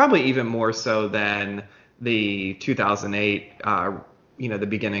 but probably even more so than the 2008 the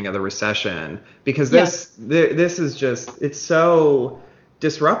beginning of the recession, because this is just, it's so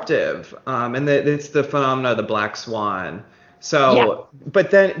disruptive, and it's the phenomena of the black swan. So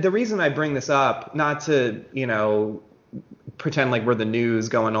but then the reason I bring this up, not to pretend like we're the news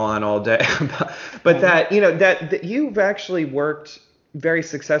going on all day, but that that you've actually worked very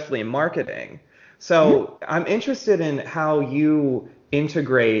successfully in marketing. So I'm interested in how you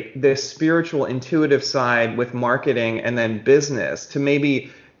integrate this spiritual, intuitive side with marketing and then business to maybe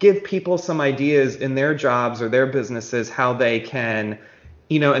give people some ideas in their jobs or their businesses how they can,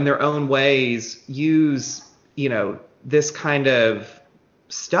 in their own ways use, this kind of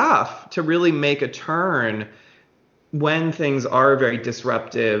stuff to really make a turn when things are very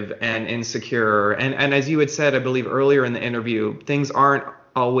disruptive and insecure. And as you had said, I believe earlier in the interview, things aren't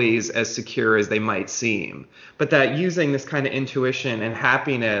always as secure as they might seem. But that using this kind of intuition and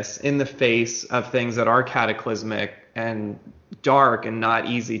happiness in the face of things that are cataclysmic and dark and not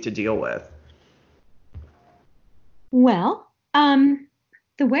easy to deal with. Well, the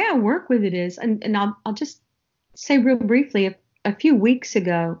way I work with it is, and I'll just say real briefly, a few weeks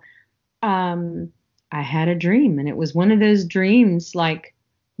ago, I had a dream, and it was one of those dreams like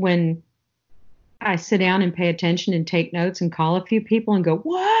when I sit down and pay attention and take notes and call a few people and go,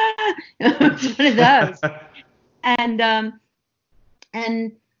 what? It's one of those. And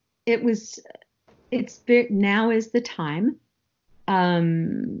now is the time.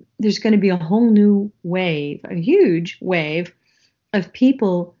 There's going to be a whole new wave, a huge wave of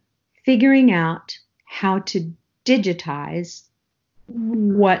people figuring out how to digitize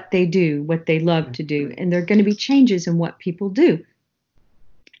what they do, what they love to do. And there are going to be changes in what people do.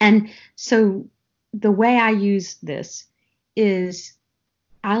 And so the way I use this is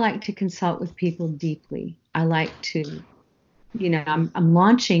I like to consult with people deeply. I like to, I'm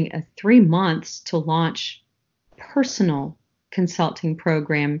launching a 3 months to launch personal consulting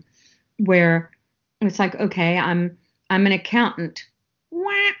program where it's like, okay, I'm an accountant.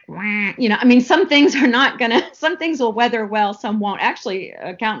 Some things are not some things will weather well, some won't. Actually,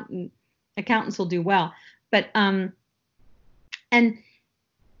 accountants will do well. But, and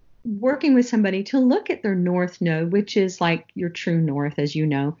working with somebody to look at their north node, which is like your true north, as you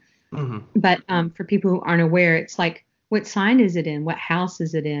know. Mm-hmm. But for people who aren't aware, it's like, what sign is it in? What house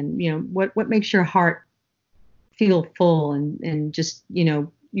is it in? What makes your heart feel full and just,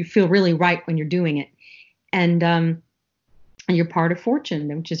 you feel really right when you're doing it. And you're part of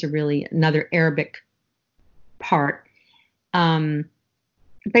fortune, which is another Arabic part.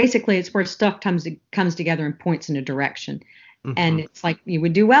 Basically, it's where stuff comes together and points in a direction. Mm-hmm. And it's like you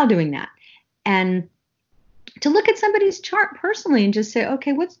would do well doing that. And to look at somebody's chart personally and just say,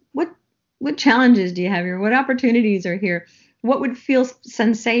 okay, what challenges do you have here? What opportunities are here? What would feel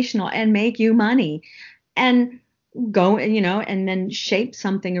sensational and make you money? And go, and then shape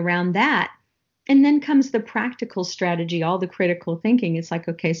something around that. And then comes the practical strategy, all the critical thinking. It's like,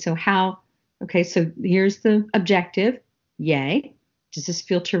 so here's the objective. Yay. Does this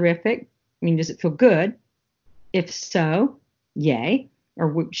feel terrific? Does it feel good? If so, yay.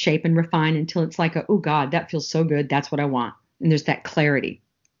 Or shape and refine until it's like, oh God, that feels so good. That's what I want. And there's that clarity.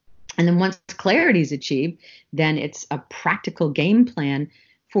 And then once clarity is achieved, then it's a practical game plan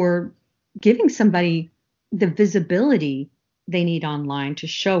for giving somebody the visibility they need online to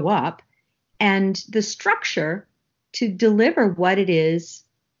show up and the structure to deliver what it is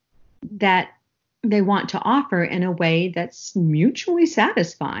that they want to offer in a way that's mutually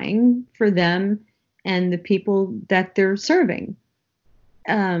satisfying for them and the people that they're serving.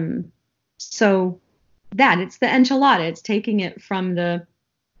 So that it's the enchilada. It's taking it from the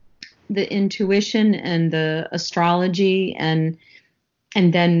intuition and the astrology and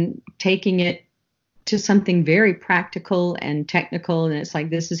then taking it to something very practical and technical. And it's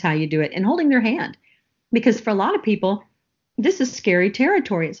like, this is how you do it, and holding their hand, because for a lot of people, this is scary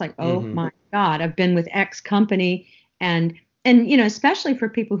territory. It's like, oh my God, I've been with X company. And, especially for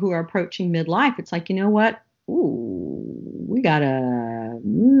people who are approaching midlife, it's like, you know what? Ooh,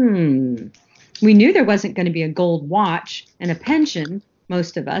 we knew there wasn't going to be a gold watch and a pension,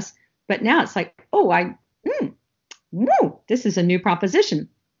 most of us, but now it's like, this is a new proposition.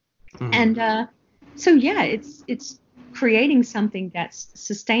 Mm-hmm. And, so yeah, it's creating something that's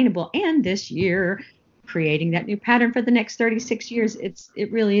sustainable. And this year, creating that new pattern for the next 36 years, it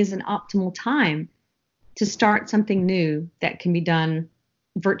really is an optimal time to start something new that can be done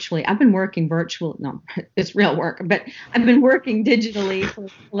virtually. I've been working it's real work, but I've been working digitally for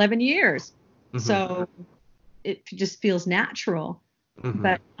 11 years. Mm-hmm. So it just feels natural. Mm-hmm.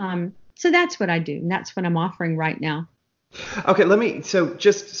 But so that's what I do, and that's what I'm offering right now. Okay, so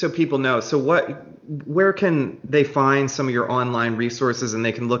just so people know, where can they find some of your online resources and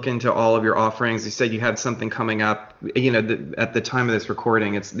they can look into all of your offerings? You said you had something coming up, at the time of this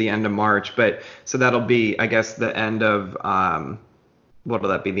recording, it's the end of March, but so that'll be, I guess, the end of, what will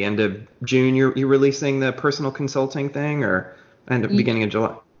that be? The end of June, you're releasing the personal consulting thing, or beginning of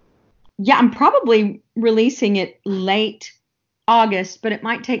July? Yeah, I'm probably releasing it late August, but it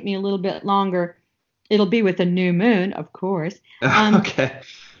might take me a little bit longer. It'll be with a new moon, of course. Okay.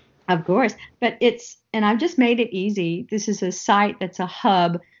 Of course. But and I've just made it easy. This is a site that's a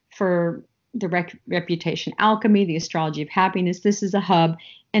hub for the reputation alchemy, the astrology of happiness. This is a hub,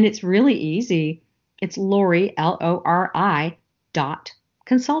 and it's really easy It's Lori, Lori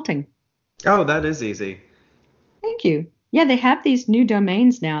 .consulting. Oh, that is easy. Thank you. Yeah, they have these new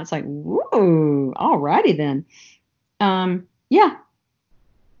domains now. It's like, whoa, alrighty then. Yeah.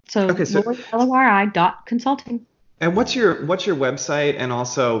 So, Okay, so Lori, Lori .consulting. and what's your website, and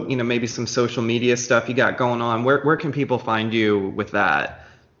also, maybe some social media stuff you got going on? Where can people find you with that?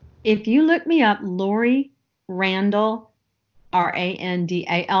 If you look me up, Lori Randall,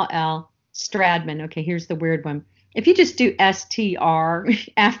 Randall, Stradtman. Okay, here's the weird one. If you just do STR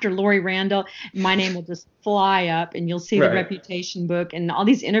after Lori Randall, my name will just fly up, and you'll see the Right. Reputation book and all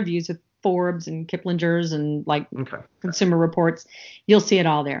these interviews with Forbes and Kiplinger's and like Okay. Consumer Reports. You'll see it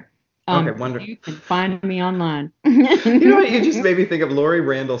all there. Okay, wonderful. You can find me online. You know what? You just made me think of Lori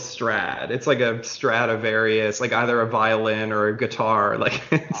Randall Strad. It's like a Stradivarius, like either a violin or a guitar. Like,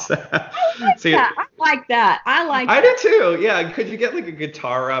 I like that. I do too. Yeah. Could you get like a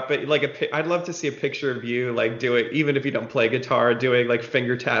guitar up? I'd love to see a picture of you like doing, even if you don't play guitar, doing like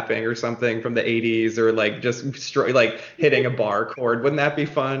finger tapping or something from the 80s, or like just like hitting a bar chord. Wouldn't that be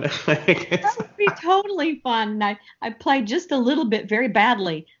fun? That would be totally fun. I play just a little bit very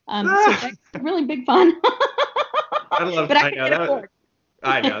badly. So that's really big fun.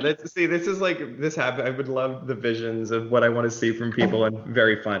 I know. This is like this happen. I would love the visions of what I want to see from people, and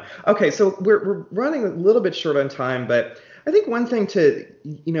very fun. Okay, so we're running a little bit short on time, but I think one thing to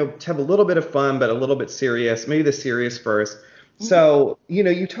have a little bit of fun, but a little bit serious. Maybe the serious first. So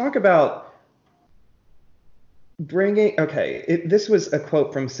you talk about bringing. Okay, this was a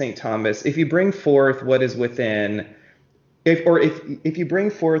quote from St. Thomas. If you bring forth what is within. If you bring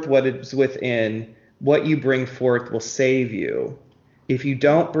forth what is within, what you bring forth will save you. If you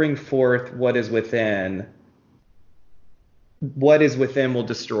don't bring forth what is within will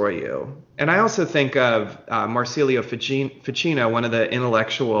destroy you. And I also think of Marsilio Ficino, one of the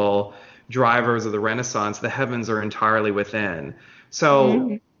intellectual drivers of the Renaissance. The heavens are entirely within.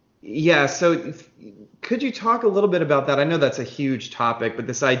 So, yeah. So, could you talk a little bit about that? I know that's a huge topic, but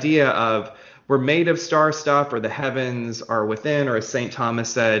this idea of we're made of star stuff, or the heavens are within, or as St. Thomas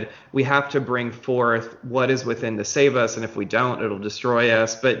said, we have to bring forth what is within to save us, and if we don't, it'll destroy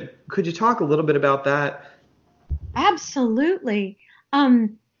us. But could you talk a little bit about that? Absolutely. God,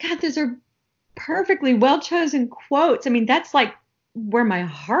 those are perfectly well chosen quotes. I mean, that's like where my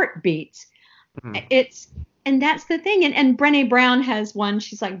heart beats. And that's the thing. And Brené Brown has one.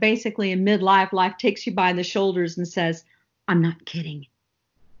 She's like, basically in midlife, life takes you by the shoulders and says, I'm not kidding.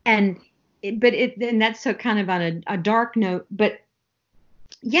 And that's so kind of on a dark note, but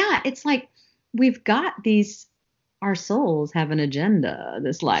yeah, it's like we've got our souls have an agenda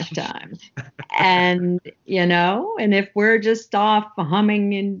this lifetime. And if we're just off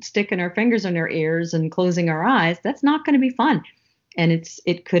humming and sticking our fingers in our ears and closing our eyes, that's not going to be fun. And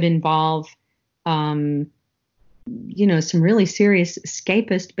it could involve some really serious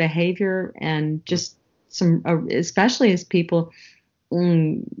escapist behavior, and just some, especially as people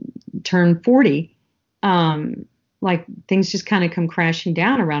turn 40, like things just kind of come crashing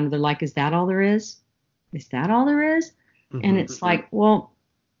down around. They're like, is that all there is? Is that all there is? And it's like, well,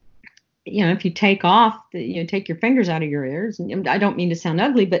 if you take take your fingers out of your ears, and I don't mean to sound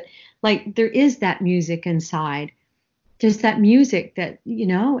ugly, but like there is that music inside. There's that music that,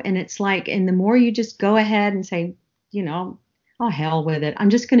 and it's like, and the more you just go ahead and say, oh, hell with it. I'm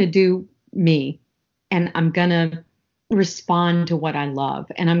just going to do me, and I'm going to respond to what I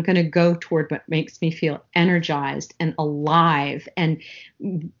love, and I'm going to go toward what makes me feel energized and alive. And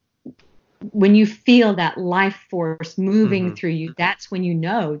when you feel that life force moving through you, that's when you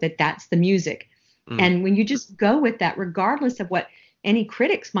know that that's the music. And when you just go with that, regardless of what any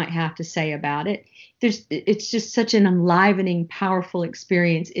critics might have to say about it, it's just such an enlivening, powerful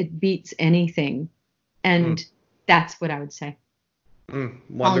experience. It beats anything. And that's what I would say.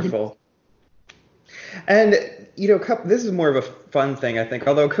 Wonderful. And this is more of a fun thing, I think,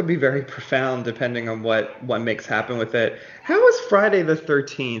 although it could be very profound depending on what makes happen with it. How is Friday the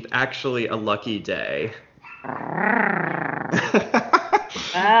 13th actually a lucky day?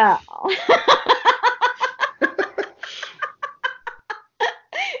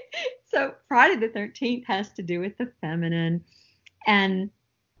 So Friday the 13th has to do with the feminine, and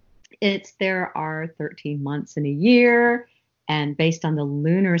there are 13 months in a year, and based on the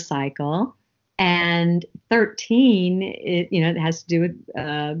lunar cycle. And 13, it has to do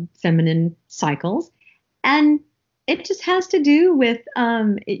with feminine cycles, and it just has to do with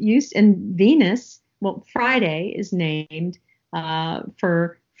and Venus. Well, Friday is named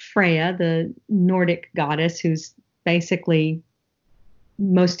for Freya, the Nordic goddess, who's basically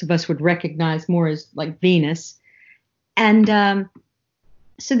most of us would recognize more as like Venus. And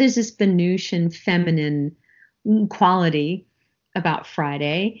So there's this Venusian feminine quality about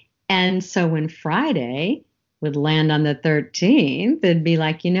Friday. And so when Friday would land on the 13th, it'd be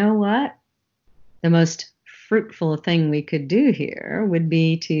like, you know what? The most fruitful thing we could do here would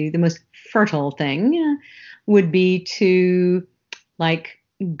be the most fertile thing would be to like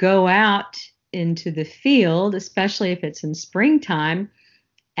go out into the field, especially if it's in springtime,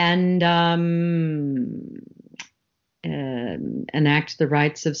 and enact the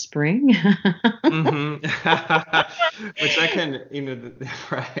rites of spring. Mm-hmm. Which I can,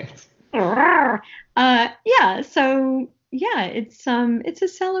 right. Yeah. So yeah, it's a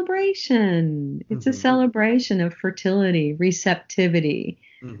celebration. It's a celebration of fertility, receptivity,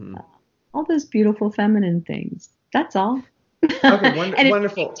 all those beautiful feminine things. That's all. Okay,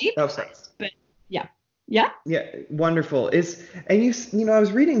 wonderful. Oh, sorry. But yeah, wonderful. And I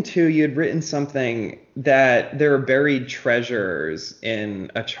was reading too. You had written something that there are buried treasures in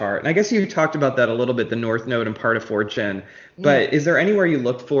a chart, and I guess you talked about that a little bit, the North Node and part of fortune. But is there anywhere you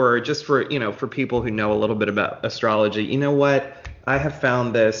look for, just for for people who know a little bit about astrology? You know what? I have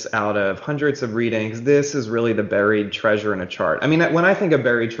found this out of hundreds of readings. This is really the buried treasure in a chart. I mean, when I think of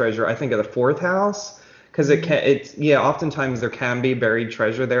buried treasure, I think of the fourth house. Because oftentimes there can be buried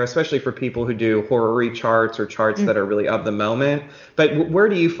treasure there, especially for people who do horary charts or charts that are really of the moment. But where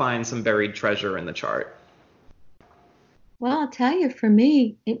do you find some buried treasure in the chart? Well, I'll tell you, for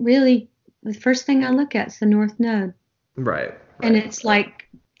me, the first thing I look at is the North Node. Right. And it's like,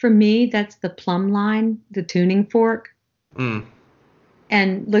 for me, that's the plumb line, the tuning fork.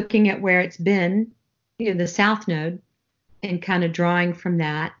 And looking at where it's been, the South Node, and kind of drawing from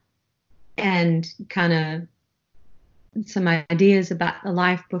that. And kind of some ideas about the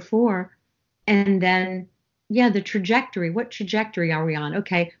life before. And then, the trajectory. What trajectory are we on?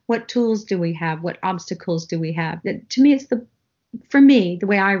 Okay, what tools do we have? What obstacles do we have? To me, for me, the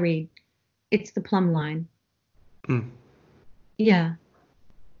way I read, it's the plumb line. Yeah.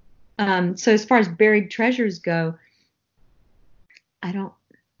 So as far as buried treasures go, I don't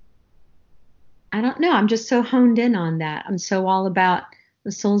know. I'm just so honed in on that. I'm so all about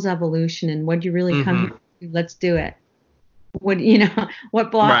the soul's evolution and what you really come here to. Let's do it. What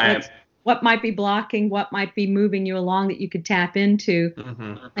might be blocking, what might be moving you along that you could tap into.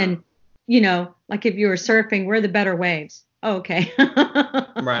 And, like if you were surfing, where are the better waves? Oh, okay.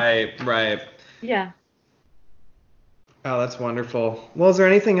 Right. Yeah. Oh, that's wonderful. Well, is there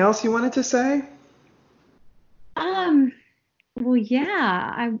anything else you wanted to say? Well,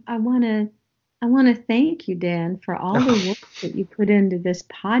 yeah, I want to thank you, Dan, for all the work that you put into this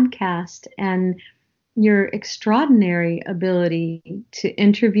podcast and your extraordinary ability to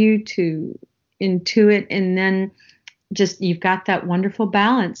interview, to intuit, and then just you've got that wonderful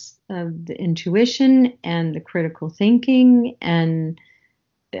balance of the intuition and the critical thinking and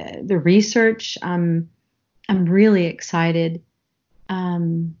the research. I'm really excited,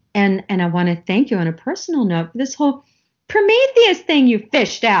 and I want to thank you on a personal note for this whole Prometheus thing you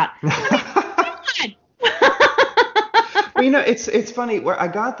fished out. Well, it's funny where I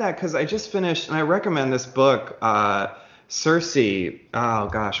got that because I just finished, and I recommend this book, Circe. Oh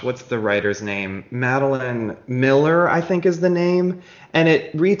gosh, what's the writer's name? Madeline Miller, I think is the name, and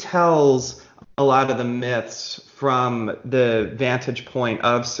it retells a lot of the myths from the vantage point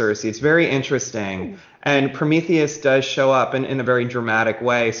of Circe. It's very interesting, and Prometheus does show up in a very dramatic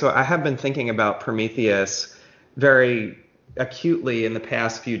way. So I have been thinking about Prometheus very acutely in the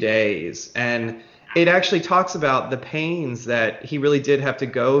past few days, and it actually talks about the pains that he really did have to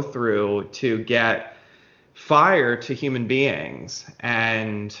go through to get fire to human beings.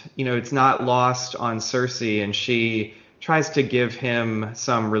 And, it's not lost on Circe, and she tries to give him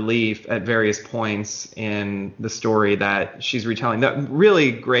some relief at various points in the story that she's retelling. That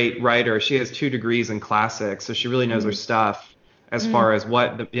really great writer. She has 2 degrees in classics, so she really knows her stuff as far as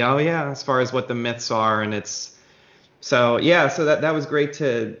what the myths are. And it's so that was great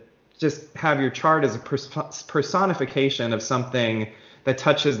to just have your chart as a personification of something that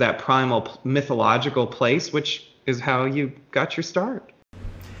touches that primal mythological place, which is how you got your start.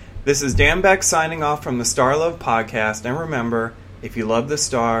 This is Dan Beck signing off from the Star Love Podcast, and remember, if you love the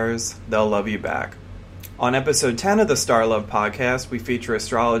stars, they'll love you back. On episode 10 of the Star Love Podcast, we feature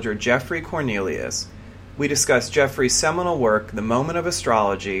astrologer Jeffrey Cornelius. We discuss Jeffrey's seminal work, The Moment of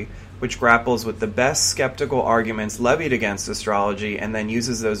Astrology, which grapples with the best skeptical arguments levied against astrology and then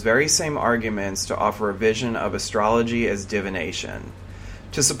uses those very same arguments to offer a vision of astrology as divination.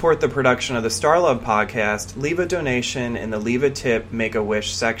 To support the production of the Star Love Podcast, leave a donation in the Leave a Tip, Make a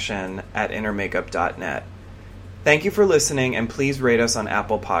Wish section at innermakeup.net. Thank you for listening, and please rate us on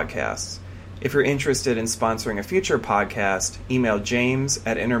Apple Podcasts. If you're interested in sponsoring a future podcast, email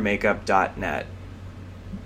james@innermakeup.net.